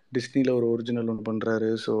 டிஸ்னியில் ஒரு ஒரிஜினல் ஒன்று பண்ணுறாரு.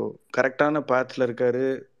 ஸோ கரெக்டான பாத்தில் இருக்கார்.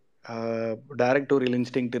 டைரக்டோரியல்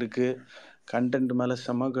இன்ஸ்டிங்க்ட் இருக்குது, கண்டென்ட் மேலே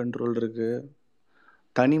செம கண்ட்ரோல் இருக்குது,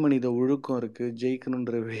 தனி மனித ஒழுக்கம் இருக்குது,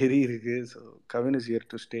 ஜெயிக்கணுன்ற வெறி இருக்குது. So Kavin is here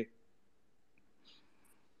to stay.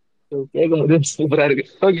 கேட்கும்போது சூப்பரா இருக்கு.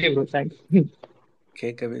 Okay bro, thanks.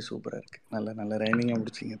 கேட்கவே சூப்பராக இருக்குது. நல்ல ரைனிங்காக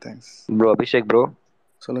முடிச்சிங்க. Thanks bro. அபிஷேக் ப்ரோ,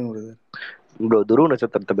 சொல்லுங்கள் பிரதர். ப்ரோ துருவ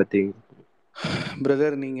நட்சத்திரத்தை பத்தி.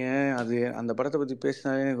 பிரதர் நீங்கள் அந்த படத்தை பற்றி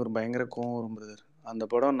பேசினாலே எனக்கு ஒரு பயங்கர கோவம் வரும் பிரதர். அந்த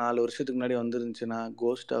படம் 4 வருஷத்துக்கு முன்னாடி வந்துருந்துச்சுன்னா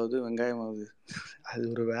கோஸ்ட் ஆகுது, வெங்காயம் ஆகுது. அது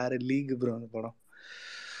ஒரு வேற லீக் ப்ரோ. அந்த படம்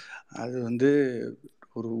அது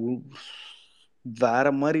ஒரு வேற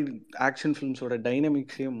மாதிரி ஆக்ஷன் ஃபிலிம்ஸோட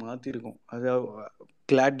டைனமிக்ஸே மாற்றிருக்கும். அது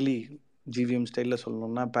கிளாட்லி ஜிவிஎம் ஸ்டைலில்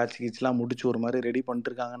சொல்லணும்னா பேட்ச் கீச்லாம் முடிச்சு ஒரு மாதிரி ரெடி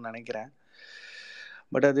பண்ணிட்டுருக்காங்கன்னு நினைக்கிறேன்.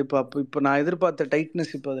 பட் அது இப்போ நான் எதிர்பார்த்த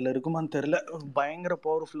டைட்னஸ் இப்போ அதில் இருக்குமான்னு தெரில. பயங்கர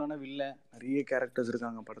பவர்ஃபுல்லான வில்லன், நிறைய கேரக்டர்ஸ்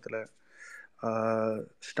இருக்காங்க படத்தில்.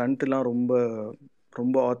 ஸ்டண்ட்டுலாம் ரொம்ப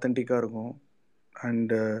ரொம்ப ஆத்தென்டிக்காக இருக்கும்.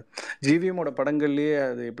 அண்டு ஜிவிஎம்மோட படங்கள்லேயே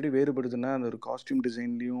அது எப்படி வேறுபடுதுன்னா அந்த ஒரு காஸ்டியூம்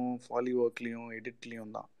டிசைன்லேயும், ஃபாலி ஒர்க்லேயும்,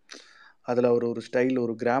 எடிட்லேயும் தான். அதில் அவர் ஒரு ஸ்டைல்,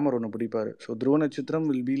 ஒரு கிராமர் ஒன்று பிடிப்பார். ஸோ துருவ நட்சத்திரம்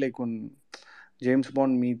will be like one James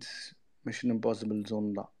bond meets mission impossible zone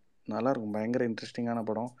தான். நல்லாயிருக்கும், பயங்கர இன்ட்ரெஸ்டிங்கான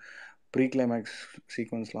படம். ப்ரீ கிளைமேக்ஸ்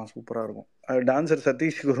சீக்வன்ஸ்லாம் சூப்பராக இருக்கும். அது டான்சர்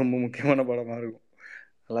சதீஷ்க்கு ரொம்ப முக்கியமான படமாக இருக்கும்.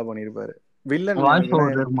 நல்லா பண்ணியிருப்பார். வில்லன்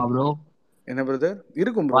என்ன பிரதர்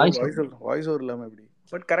இருக்கும் ப்ரோ. வாய்ஸ் ஓவர் இல்லாமல் எப்படி?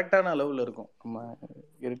 பட் கரெக்டான அளவில் இருக்கும், நம்ம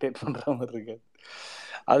இரிட்டேட் பண்ணுற மாதிரி இருக்காது.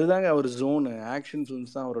 அதுதாங்க அவர் ஜோனு. ஆக்ஷன்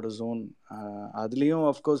ஃபிலிம்ஸ் தான் அவரோட ஜோன். அதுலேயும்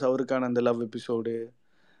அஃப்கோர்ஸ் அவருக்கான அந்த லவ் எபிசோடு,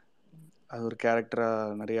 அது ஒரு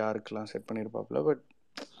கேரக்டராக நிறைய ஆர்க்கெலாம் செட் பண்ணியிருப்பாப்புல. பட்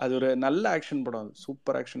அது ஒரு நல்ல ஆக்ஷன் படம், அது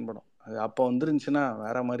சூப்பர் ஆக்ஷன் படம். அது அப்போ வந்துருந்துச்சுன்னா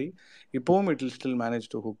வேறு மாதிரி. இப்போவும் it will still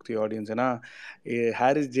manage to hook the audience. ஏன்னா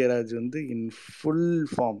Harris Jayaraj in full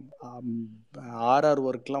form. RR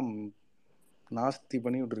ஒர்க்லாம் நாஸ்தி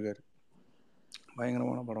பண்ணி விட்டுருக்காரு.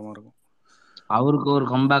 பயங்கரமான படமாக இருக்கும். அவருக்கு ஒரு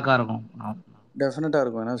கம்பேக்காக இருக்கும். டெஃபினட்டாக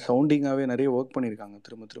இருக்கும். ஏன்னா சவுண்டிங்காகவே நிறைய ஒர்க் பண்ணியிருக்காங்க,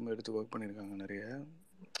 திரும்ப எடுத்து ஒர்க் பண்ணியிருக்காங்க நிறைய.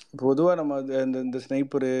 பொதுவாக நம்ம இந்த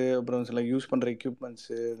ஸ்னைப்பரு, அப்புறம் சில யூஸ் பண்ணுற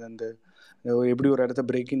எக்யூப்மெண்ட்ஸு, அந்த எப்படி ஒரு இடத்த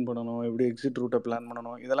பிரேக்கிங் பண்ணணும், எப்படி எக்ஸிட் ரூட்டை பிளான்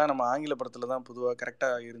பண்ணணும், இதெல்லாம் நம்ம ஆங்கில படத்தில் தான் பொதுவாக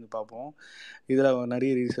கரெக்டாக இருந்து பார்ப்போம். இதில்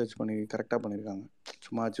நிறைய ரீசர்ச் பண்ணி கரெக்டாக பண்ணியிருக்காங்க.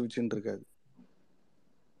 சும்மா அச்சுன்னு இருக்காது.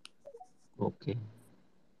 ஓகே,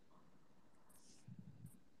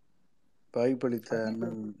 வாய்ப்பளித்த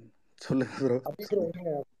அண்ணன் சொல்லுங்க ப்ரோ.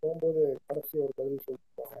 போகும்போது கடைசி ஒரு பதில்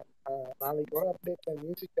சொல்லிருப்பாங்க. நாளைக்கு வர அப்டேட்ல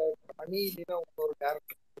மியூசிக் டைரக்டர் அனி இல்லைன்னா ஒரு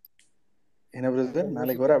டேரக்டர். என்ன பிரதர்?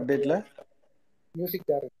 நாளைக்கு வர அப்டேட்ல மியூசிக்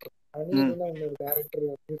டைரக்டர் அனி இல்லைன்னா ஒரு டேரக்டர்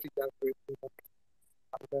மியூசிக் டைரக்டர்.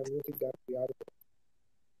 அந்த மியூசிக் டைரக்டர் யாரு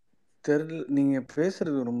தெரியல. நீங்க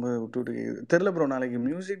பேசுறது ரொம்ப விட்டு தெரியல ப்ரோ. நாளைக்கு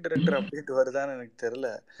மியூசிக் டைரக்டர் அப்டேட் வருதான்னு எனக்கு தெரியல.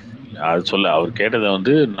 அது சொல்ல அவர் கேட்டதை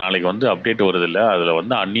நாளைக்கு அப்டேட் வருது இல்ல,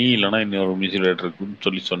 அதுல அண்ணி இல்லைன்னா இன்னொரு மியூசிக் டைரக்டர்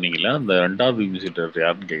சொல்லி சொன்னீங்களா, அந்த 2வது மியூசிக் டைரக்டர்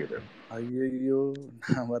யாருன்னு கேக்குறாரு. ஐயோ,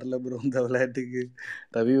 நான் வரல ப்ரோ இந்த விளையாட்டுக்கு.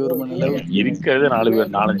 ரவிவர்மன் இருக்கிறது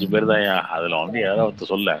 4-5 பேர் தான். அதுல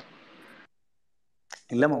யாராவது சொல்ல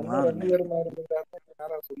இல்லமாமா,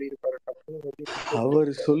 அவர்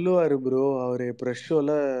சொல்லுவாரு ப்ரோ. அவரு ப்ரெஷ்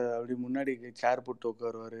ஷோல அப்படி முன்னாடி சேர் போட்டு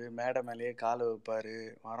உட்காருவாரு, மேடை மேலேயே காலை வைப்பாரு,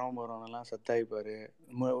 மரம் போறவனெல்லாம் சத்தாயிப்பாரு.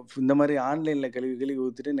 இந்த மாதிரி ஆன்லைன்ல கழுவி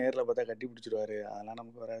ஊத்துட்டு நேரில் பார்த்தா கட்டி பிடிச்சிருவாரு. அதெல்லாம்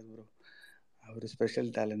நமக்கு வராது ப்ரோ. அவர் ஸ்பெஷல்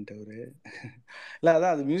டேலண்ட் அவரு. இல்லை,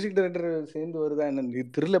 அதான் அது மியூசிக் டைரக்டர் சேர்ந்து வருதா என்ன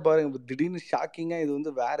தெரியல. பாருங்க, திடீர்னு ஷாக்கிங்கா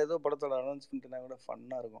இது வேற ஏதோ படத்தோட அனௌன்ஸ்மெண்ட்னா கூட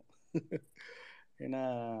ஃபன்னா இருக்கும். ஏன்னா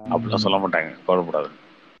அப்படிலாம் சொல்ல மாட்டாங்க, கவலைப்படாது.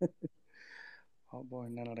 அப்போ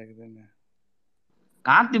என்ன நடக்குதுன்னு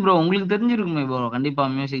கார்த்தி ப்ரோ உங்களுக்கு தெரிஞ்சிருக்குமே ப்ரோ, கண்டிப்பா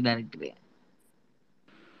மியூசிக் டைரக்டர்.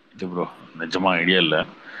 இது ப்ரோ நிஜமா ஐடியா இல்ல.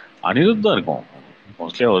 அனிருத் தான் இருக்கும்,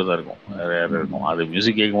 மோஸ்ட்லி அவர் தான் இருக்கும். வேற யாரும் இருக்கும் அது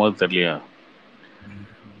மியூசிக் கேட்கும் போது தெரியலையா.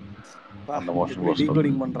 அந்த மோஷன்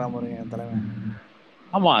டீகோடிங் பண்றான் பாருங்க என் தலைவன்.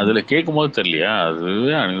 ஆமா, அதுல கேட்கும் போது தெரியலையா,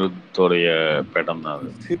 அதுவே அனிருத்தோடைய பேட்டன் தான்.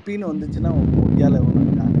 அது சிப்பின்னு வந்துச்சுன்னா ஒய்யால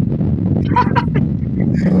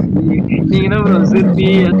நீங்க என்ன ப்ரோ சிற்பி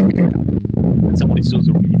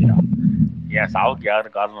என் சாவுக்கு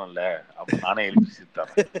யாரும் காரணம் இல்ல, அப்ப நானே எழுப்பி சிரித்தேன்.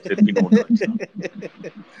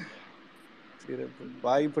 சிறப்பு.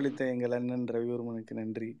 வாய்ப்பளித்த எங்கள் அண்ணன் ரவிவர்மனுக்கு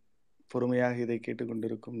நன்றி. பொறுமையாக இதை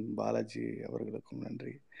கேட்டுக்கொண்டிருக்கும் பாலாஜி அவர்களுக்கும்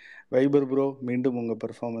நன்றி. வைபர் ப்ரோ, மீண்டும் உங்க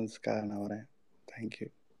பெர்ஃபார்மன்ஸ்க்காக நான் வரேன். தேங்க்யூ.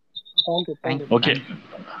 ஓகே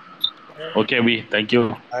ஓகே அபி, தேங்க்யூ.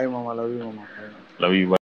 ஹாய் மாமா, லவ் யூ மாமா. Love you.